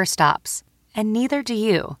never stops, and neither do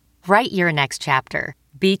you. Write your next chapter.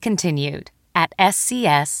 Be continued at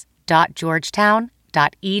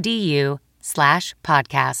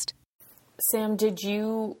scs.georgetown.edu/podcast. Sam, did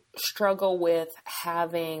you struggle with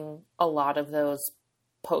having a lot of those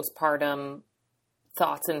postpartum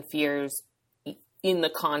thoughts and fears in the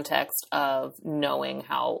context of knowing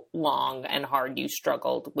how long and hard you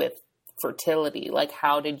struggled with fertility? Like,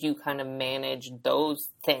 how did you kind of manage those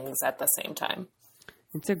things at the same time?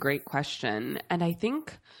 It's a great question. And I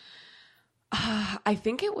think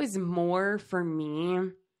it was more for me,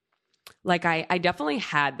 like I definitely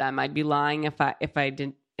had them. I'd be lying if I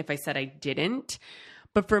said I didn't.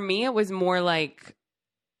 But for me, it was more like,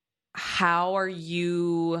 how are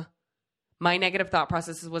you, my negative thought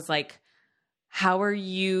processes was like, how are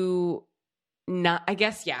you not, I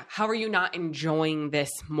guess, yeah. How are you not enjoying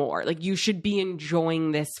this more? Like, you should be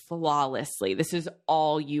enjoying this flawlessly. This is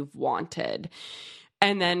all you've wanted.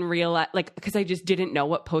 And then realize, like, because I just didn't know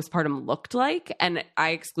what postpartum looked like. And I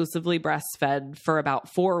exclusively breastfed for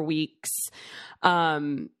about 4 weeks.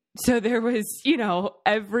 So there was,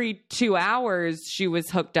 every 2 hours she was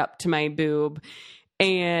hooked up to my boob.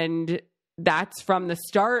 And that's from the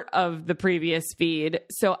start of the previous feed.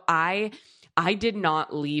 So I did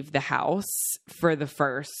not leave the house for the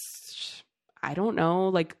first, I don't know,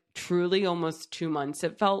 like truly almost 2 months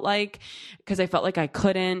it felt like, because I felt like I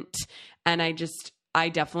couldn't. And I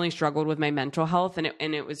definitely struggled with my mental health.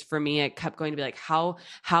 And it was, for me, it kept going to be like, how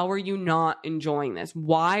are you not enjoying this?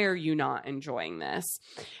 Why are you not enjoying this?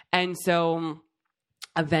 And so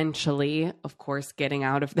eventually, of course, getting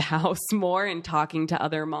out of the house more and talking to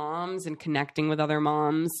other moms and connecting with other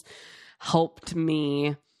moms helped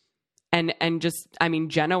me. And just, I mean,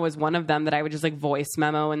 Jenna was one of them that I would just like voice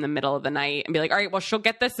memo in the middle of the night and be like, all right, well, she'll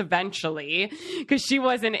get this eventually, because she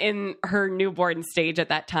wasn't in her newborn stage at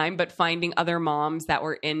that time, but finding other moms that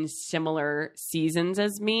were in similar seasons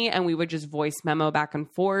as me. And we would just voice memo back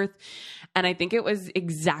and forth. And I think it was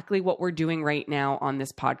exactly what we're doing right now on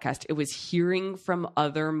this podcast. It was hearing from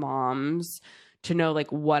other moms to know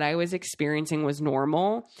like what I was experiencing was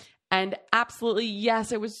normal. And absolutely,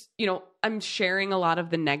 yes, it was, I'm sharing a lot of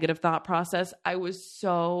the negative thought process. I was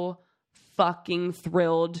so fucking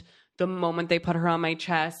thrilled the moment they put her on my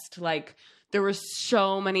chest. Like, there were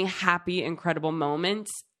so many happy, incredible moments.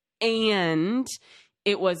 And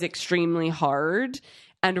it was extremely hard.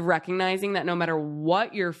 And recognizing that no matter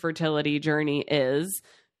what your fertility journey is,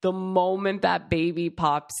 the moment that baby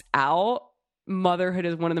pops out, motherhood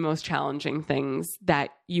is one of the most challenging things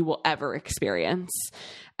that you will ever experience.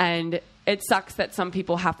 And it sucks that some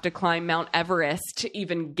people have to climb Mount Everest to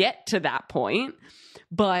even get to that point,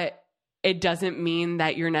 but it doesn't mean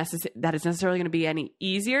that that it's necessarily going to be any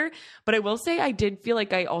easier. But I will say I did feel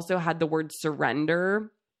like I also had the word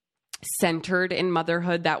surrender centered in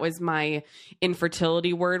motherhood. That was my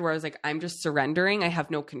infertility word, where I was like, I'm just surrendering. I have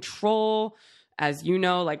no control. As you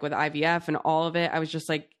know, like with IVF and all of it, I was just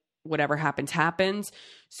like, whatever happens, happens.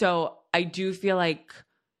 So I do feel like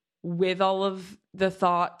with all of the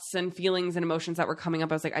thoughts and feelings and emotions that were coming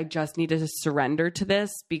up, I was like, I just need to surrender to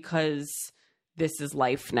this, because this is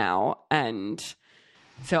life now. And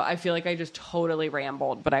so I feel like I just totally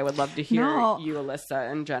rambled, but I would love to hear you,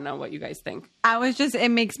 Alyssa and Jenna, what you guys think.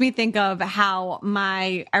 It makes me think of how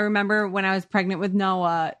I remember when I was pregnant with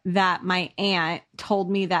Noah, that my aunt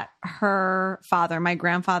told me that her father, my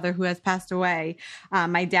grandfather who has passed away,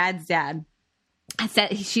 my dad's dad,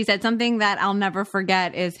 she said something that I'll never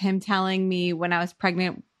forget, is him telling me when I was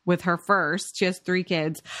pregnant with her first, she has 3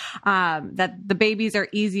 kids, that the babies are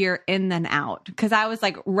easier in than out. Cause I was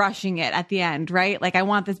like rushing it at the end, right? Like, I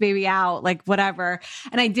want this baby out, like whatever.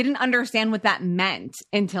 And I didn't understand what that meant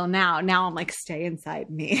until now. Now I'm like, stay inside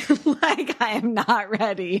me. Like, I am not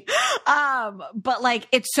ready. But like,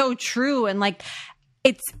 it's so true. And like,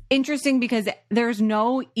 it's interesting because there's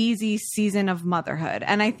no easy season of motherhood.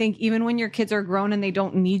 And I think even when your kids are grown and they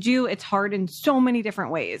don't need you, it's hard in so many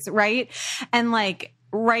different ways, right? And like,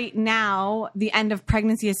 right now, the end of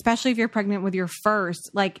pregnancy, especially if you're pregnant with your first,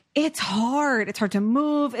 like, it's hard. It's hard to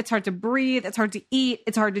move. It's hard to breathe. It's hard to eat.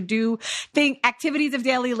 It's hard to do activities of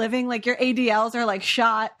daily living. Like, your ADLs are like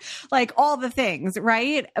shot, like all the things,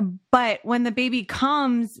 right? But when the baby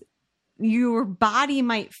comes, your body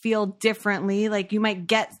might feel differently. Like you might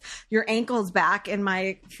get your ankles back in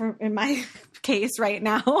my case right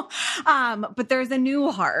now. But there's a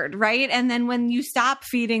new hard, right? And then when you stop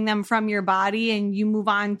feeding them from your body and you move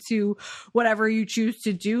on to whatever you choose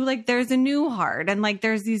to do, like there's a new hard, and like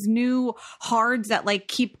there's these new hards that like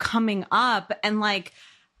keep coming up. And like,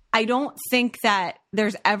 I don't think that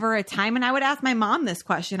there's ever a time, and I would ask my mom this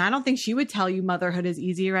question. I don't think she would tell you motherhood is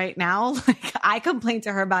easy right now. Like I complain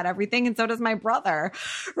to her about everything, and so does my brother,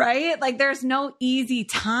 right? Like there's no easy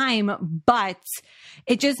time, but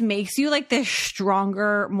it just makes you like this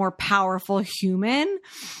stronger, more powerful human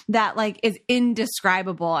that like is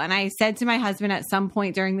indescribable. And I said to my husband at some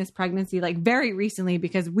point during this pregnancy, like very recently,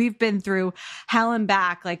 because we've been through hell and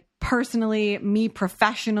back, like personally, me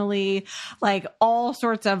professionally, like all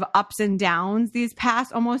sorts of ups and downs these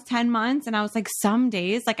past almost 10 months. And I was like, some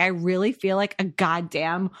days, like I really feel like a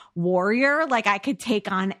goddamn warrior. Like I could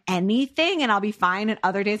take on anything and I'll be fine. And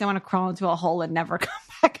other days I want to crawl into a hole and never come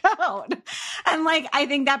back out. And like, I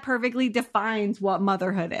think that perfectly defines what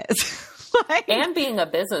motherhood is. Like, and being a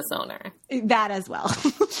business owner. That as well.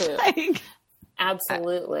 Too. Like,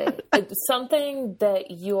 absolutely. It's something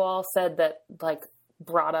that you all said that like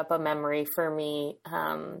brought up a memory for me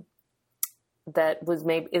that was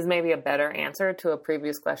maybe a better answer to a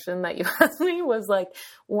previous question that you asked me, was like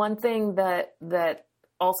one thing that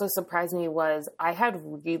also surprised me was I had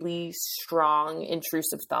really strong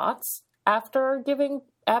intrusive thoughts after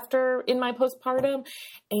in my postpartum,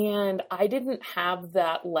 and I didn't have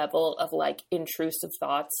that level of like intrusive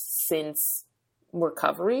thoughts since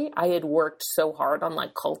recovery. I had worked so hard on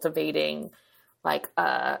like cultivating like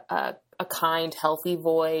a kind, healthy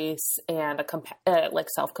voice and like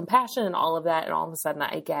self-compassion and all of that. And all of a sudden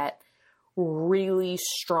I get really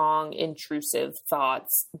strong intrusive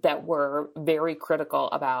thoughts that were very critical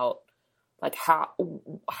about like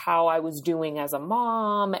how I was doing as a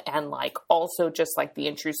mom, and like also just like the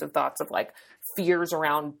intrusive thoughts of like fears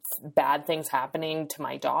around bad things happening to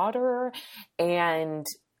my daughter. And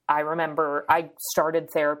I remember I started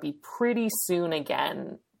therapy pretty soon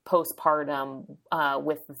again, postpartum,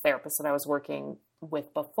 with the therapist that I was working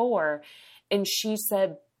with before. And she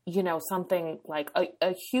said, you know, something like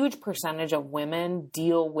a huge percentage of women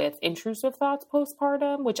deal with intrusive thoughts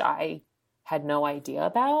postpartum, which I had no idea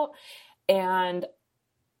about. And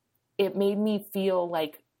it made me feel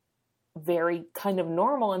like very kind of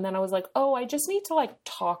normal. And then I was like, oh, I just need to like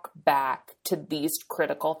talk back to these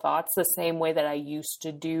critical thoughts the same way that I used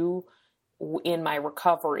to do in my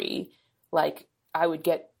recovery. Like I would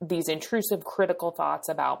get these intrusive critical thoughts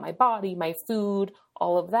about my body, my food,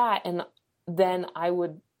 all of that. And then I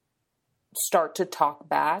would start to talk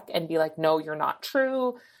back and be like, no, you're not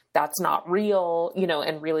true. That's not real, you know,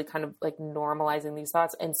 and really kind of like normalizing these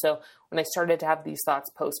thoughts. And so when I started to have these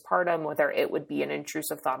thoughts postpartum, whether it would be an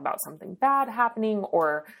intrusive thought about something bad happening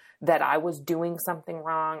or that I was doing something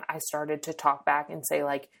wrong, I started to talk back and say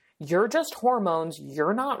like, you're just hormones,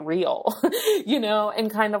 you're not real, you know,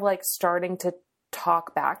 and kind of like starting to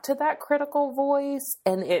talk back to that critical voice.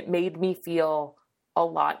 And it made me feel a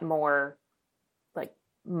lot more like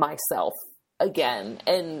myself again,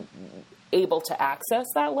 and able to access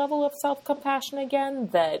that level of self-compassion again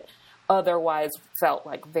that otherwise felt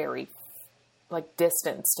like very like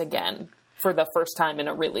distanced again for the first time in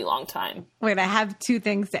a really long time. Wait, I have two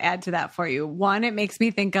things to add to that for you. One, it makes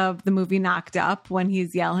me think of the movie Knocked Up when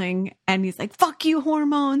he's yelling and he's like, fuck you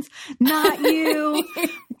hormones, not you,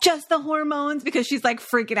 just the hormones, because she's like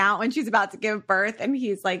freaking out when she's about to give birth and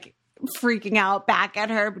he's like freaking out back at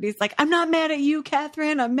her, but he's like, I'm not mad at you,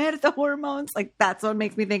 Catherine. I'm mad at the hormones. Like that's what it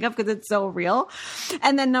makes me think of because it's so real.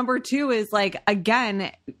 And then number two is like,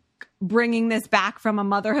 again, bringing this back from a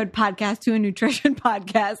motherhood podcast to a nutrition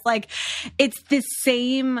podcast. Like it's the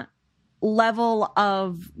same level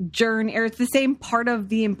of journey, or it's the same part of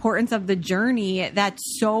the importance of the journey that's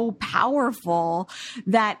so powerful,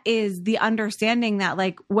 that is the understanding that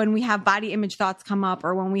like when we have body image thoughts come up,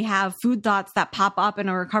 or when we have food thoughts that pop up in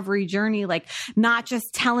a recovery journey, like not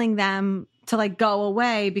just telling them to like go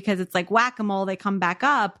away because it's like whack-a-mole, they come back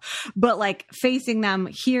up, but like facing them,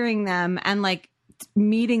 hearing them, and like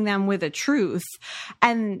meeting them with a truth.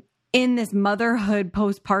 And in this motherhood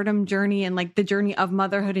postpartum journey, and like the journey of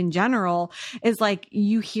motherhood in general, is like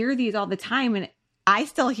you hear these all the time, and I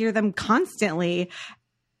still hear them constantly.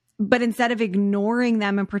 But instead of ignoring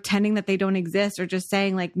them and pretending that they don't exist, or just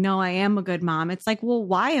saying like, no, I am a good mom, it's like, well,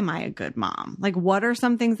 why am I a good mom? Like, what are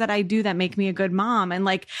some things that I do that make me a good mom? And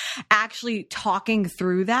like actually talking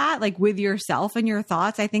through that, like with yourself and your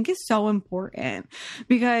thoughts, I think is so important,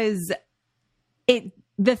 because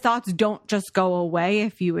the thoughts don't just go away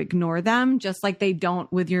if you ignore them, just like they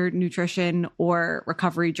don't with your nutrition or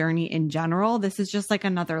recovery journey in general. This is just like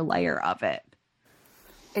another layer of it.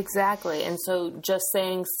 Exactly. And so just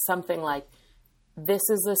saying something like, this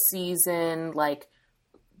is a season, like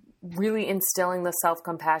really instilling the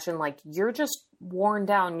self-compassion, like you're just worn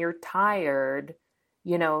down, you're tired,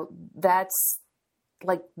 you know, that's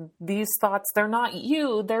like these thoughts, they're not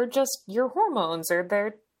you, they're just your hormones, or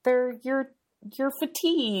they're your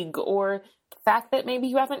fatigue, or the fact that maybe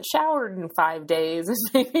you haven't showered in 5 days and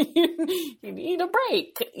maybe you need a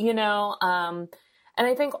break, you know? And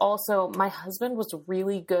I think also my husband was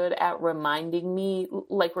really good at reminding me,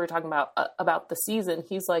 like we were talking about the season.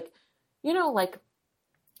 He's like, you know, like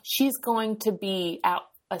she's going to be at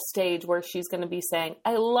a stage where she's going to be saying,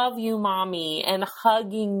 I love you, mommy, and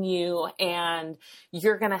hugging you, and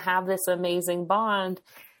you're going to have this amazing bond.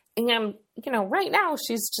 And, you know, right now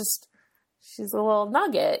she's a little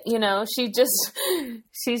nugget, you know, she's just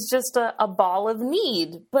a ball of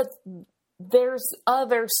need, but there's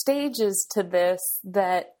other stages to this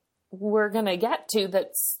that we're going to get to that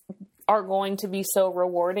are going to be so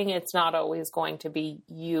rewarding. It's not always going to be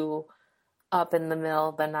you up in the middle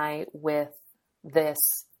of the night with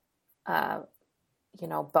this, you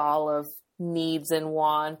know, ball of needs and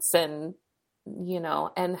wants, and, you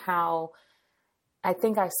know, and how I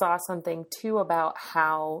think I saw something too about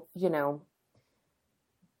how, you know,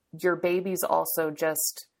 your baby's also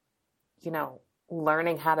just, you know,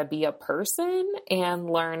 learning how to be a person and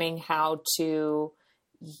learning how to,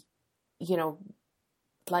 you know,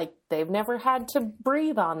 like they've never had to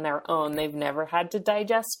breathe on their own. They've never had to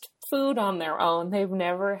digest food on their own. They've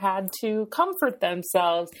never had to comfort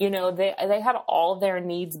themselves. You know, they had all their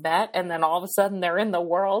needs met, and then all of a sudden they're in the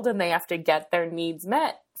world and they have to get their needs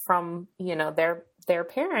met from, you know, their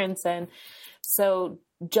parents. And so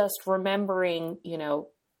just remembering, you know,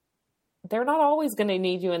 they're not always going to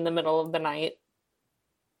need you in the middle of the night.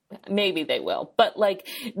 Maybe they will, but like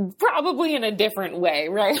probably in a different way,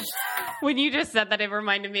 right? When you just said that, it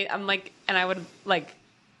reminded me, I'm like, and I would like,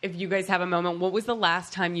 if you guys have a moment, what was the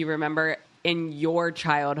last time you remember in your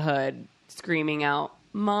childhood screaming out,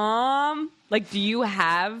 Mom? Like, do you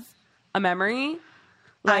have a memory?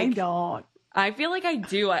 Like, I don't. I feel like I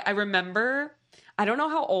do. I remember, I don't know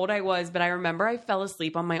how old I was, but I remember I fell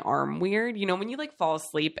asleep on my arm weird. You know, when you like fall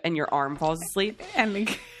asleep and your arm falls asleep? And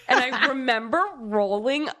I remember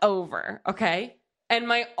rolling over, okay? And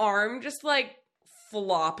my arm just like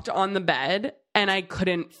flopped on the bed and I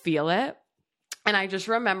couldn't feel it. And I just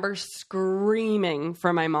remember screaming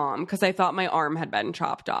for my mom because I thought my arm had been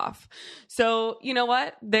chopped off. So, you know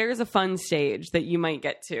what? There's a fun stage that you might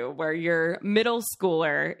get to where your middle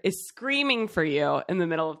schooler is screaming for you in the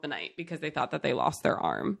middle of the night because they thought that they lost their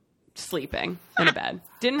arm sleeping in a bed.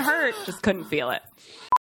 Didn't hurt, just couldn't feel it.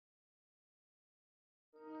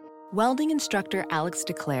 Welding instructor Alex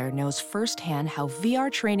DeClaire knows firsthand how VR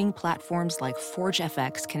training platforms like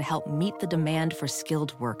ForgeFX can help meet the demand for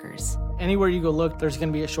skilled workers. Anywhere you go look, there's going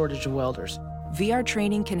to be a shortage of welders. VR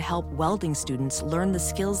training can help welding students learn the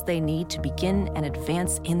skills they need to begin and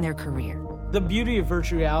advance in their career. The beauty of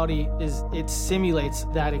virtual reality is it simulates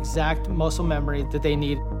that exact muscle memory that they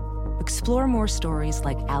need. Explore more stories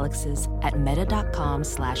like Alex's at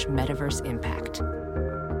meta.com/metaverseimpact.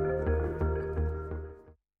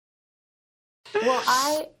 Well,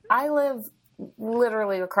 I live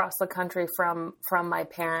literally across the country from my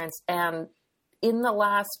parents, and in the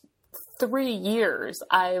last 3 years,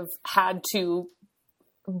 I've had to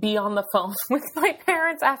be on the phone with my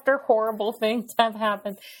parents after horrible things have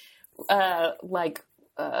happened. 4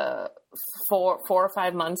 or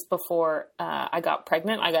 5 months before I got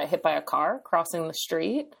pregnant, I got hit by a car crossing the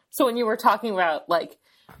street. So when you were talking about like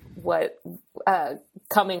what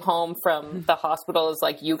coming home from the hospital is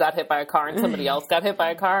like, you got hit by a car and somebody else got hit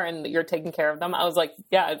by a car and you're taking care of them. I was like,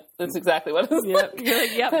 yeah, that's exactly what it's like.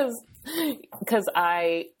 Yep. Because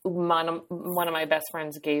one of my best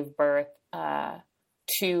friends gave birth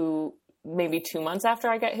maybe 2 months after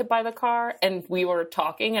I got hit by the car, and we were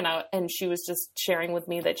talking, and she was just sharing with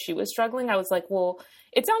me that she was struggling. I was like, well,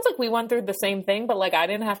 it sounds like we went through the same thing, but like I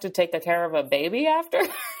didn't have to take care of a baby after.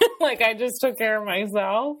 Like I just took care of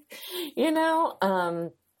myself, you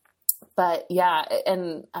know? But yeah,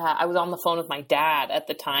 and I was on the phone with my dad at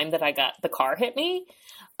the time that the car hit me.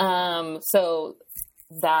 So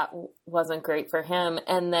that wasn't great for him.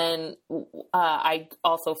 And then I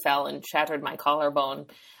also fell and shattered my collarbone.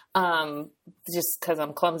 Just cause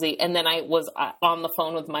I'm clumsy. And then I was on the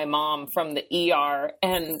phone with my mom from the ER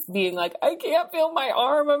and being like, I can't feel my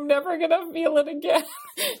arm. I'm never going to feel it again.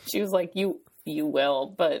 She was like, you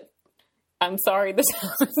will, but I'm sorry this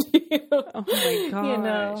happened to you. Oh my gosh. You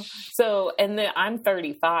know? So, and then I'm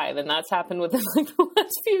 35 and that's happened within like the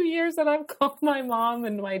last few years that I've called my mom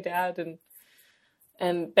and my dad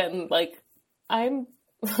and been like, I'm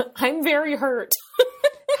very hurt.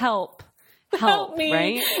 Help me.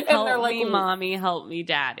 Right? And Help they're like, me, mommy, help me,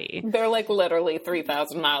 daddy. They're like literally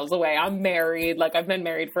 3,000 miles away. I'm married. Like I've been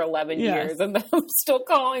married for 11 years and I'm still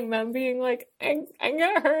calling them being like, I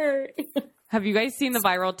got hurt. Have you guys seen the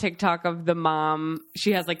viral TikTok of the mom?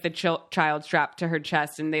 She has like the child strapped to her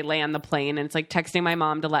chest and they land the plane and it's like texting my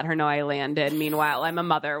mom to let her know I landed. Meanwhile, I'm a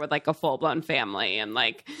mother with like a full blown family and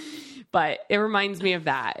like, but it reminds me of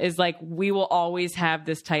that is like, we will always have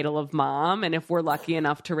this title of mom. And if we're lucky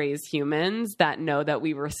enough to raise humans that know that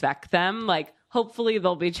we respect them, like hopefully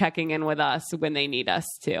they'll be checking in with us when they need us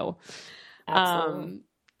to. Absolutely.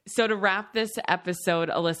 So to wrap this episode,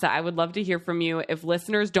 Alyssa, I would love to hear from you. If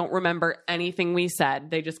listeners don't remember anything we said,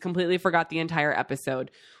 they just completely forgot the entire episode,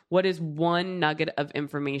 what is one nugget of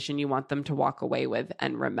information you want them to walk away with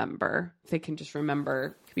and remember? If they can just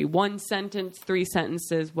remember, it could be one sentence, 3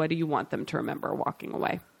 sentences. What do you want them to remember walking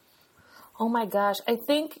away? Oh my gosh. I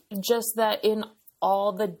think just that in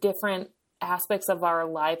all the different aspects of our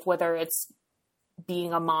life, whether it's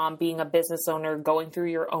being a mom, being a business owner, going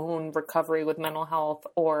through your own recovery with mental health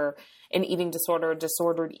or an eating disorder,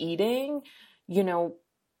 disordered eating, you know,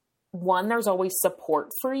 one, there's always support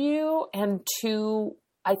for you. And two,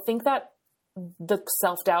 I think that the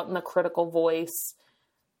self-doubt and the critical voice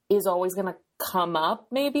is always going to come up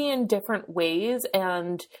maybe in different ways.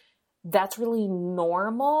 And that's really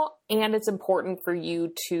normal. And it's important for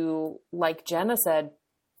you to, like Jenna said,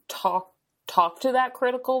 talk to that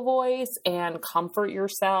critical voice and comfort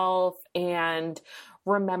yourself and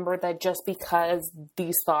remember that just because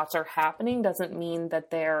these thoughts are happening doesn't mean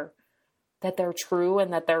that they're true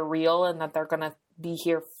and that they're real and that they're going to be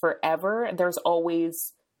here forever. There's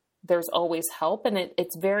always help. And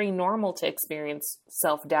it's very normal to experience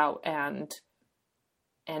self-doubt and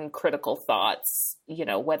critical thoughts, you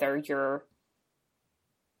know, whether you're,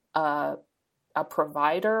 a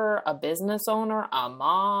provider, a business owner, a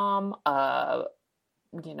mom,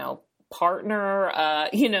 you know, partner,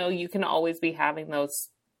 you know, you can always be having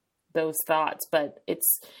those thoughts, but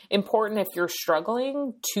it's important if you're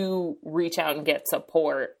struggling to reach out and get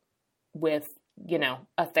support with, you know,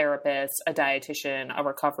 a therapist, a dietitian, a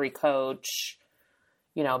recovery coach,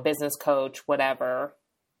 you know, business coach, whatever.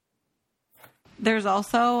 There's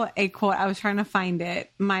also a quote. I was trying to find it.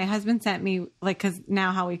 My husband sent me, like, because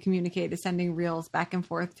now how we communicate is sending reels back and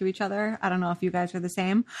forth to each other. I don't know if you guys are the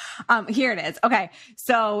same. Here it is. Okay.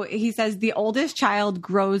 So he says the oldest child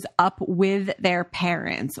grows up with their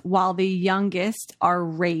parents while the youngest are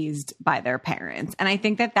raised by their parents. And I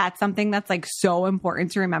think that that's something that's like so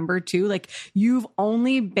important to remember too. Like you've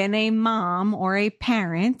only been a mom or a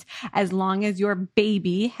parent as long as your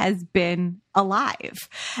baby has been alive.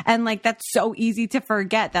 And like, that's so easy to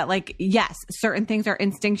forget that like, yes, certain things are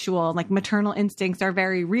instinctual, like maternal instincts are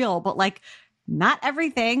very real, but like not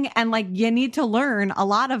everything. And like, you need to learn a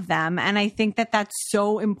lot of them. And I think that that's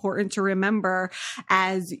so important to remember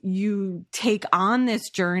as you take on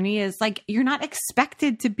this journey is like, you're not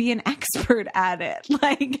expected to be an expert at it.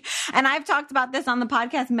 Like, and I've talked about this on the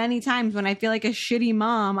podcast many times when I feel like a shitty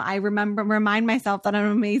mom, I remind myself that I'm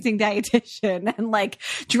an amazing dietitian and like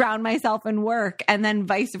drown myself in work and then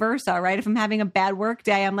vice versa, right? If I'm having a bad work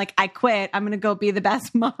day, I'm like, I quit. I'm going to go be the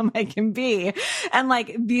best mom I can be. And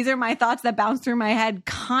like, these are my thoughts that bounce through my head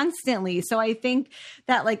constantly. So I think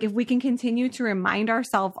that like, if we can continue to remind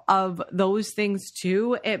ourselves of those things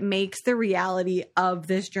too, it makes the reality of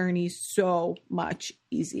this journey so much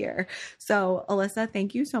easier. So Alyssa,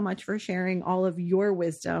 thank you so much for sharing all of your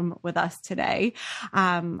wisdom with us today.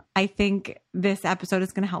 I think this episode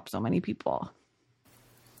is going to help so many people.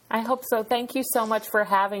 I hope so. Thank you so much for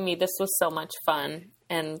having me. This was so much fun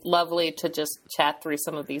and lovely to just chat through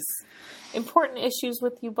some of these important issues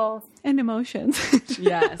with you both. And emotions.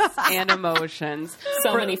 Yes, and emotions.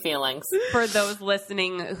 So many feelings. For those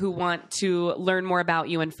listening who want to learn more about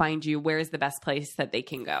you and find you, where is the best place that they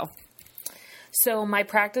can go? So my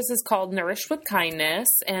practice is called Nourished with Kindness,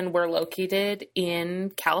 and we're located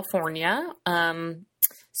in California.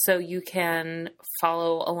 So you can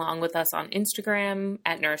follow along with us on Instagram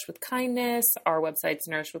at Nourished with Kindness. Our website's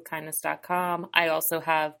nourishedwithkindness.com. I also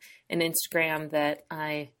have an Instagram that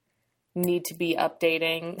I need to be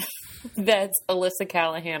updating. That's Alyssa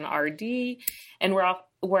Callahan RD. And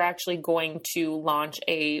we're actually going to launch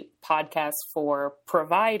a podcast for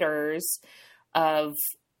providers of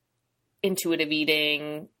intuitive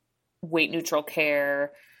eating, weight neutral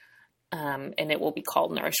care, and it will be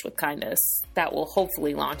called Nourished with Kindness. That will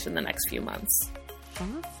hopefully launch in the next few months.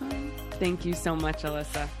 Awesome. Thank you so much,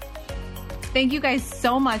 Alyssa. Thank you guys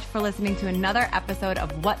so much for listening to another episode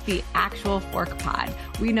of What the Actual Fork Pod.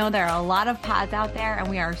 We know there are a lot of pods out there, and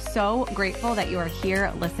we are so grateful that you are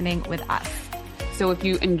here listening with us. So if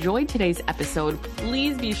you enjoyed today's episode,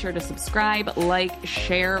 please be sure to subscribe, like,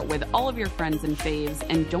 share with all of your friends and faves,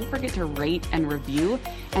 and don't forget to rate and review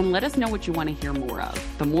and let us know what you want to hear more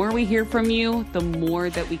of. The more we hear from you, the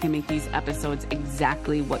more that we can make these episodes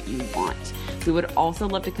exactly what you want. We would also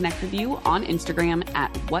love to connect with you on Instagram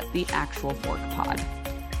at WhatTheActualForkPod.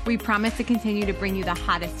 We promise to continue to bring you the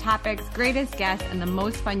hottest topics, greatest guests, and the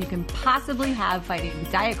most fun you can possibly have fighting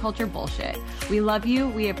diet culture bullshit. We love you,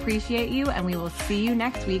 we appreciate you, and we will see you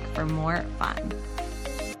next week for more fun.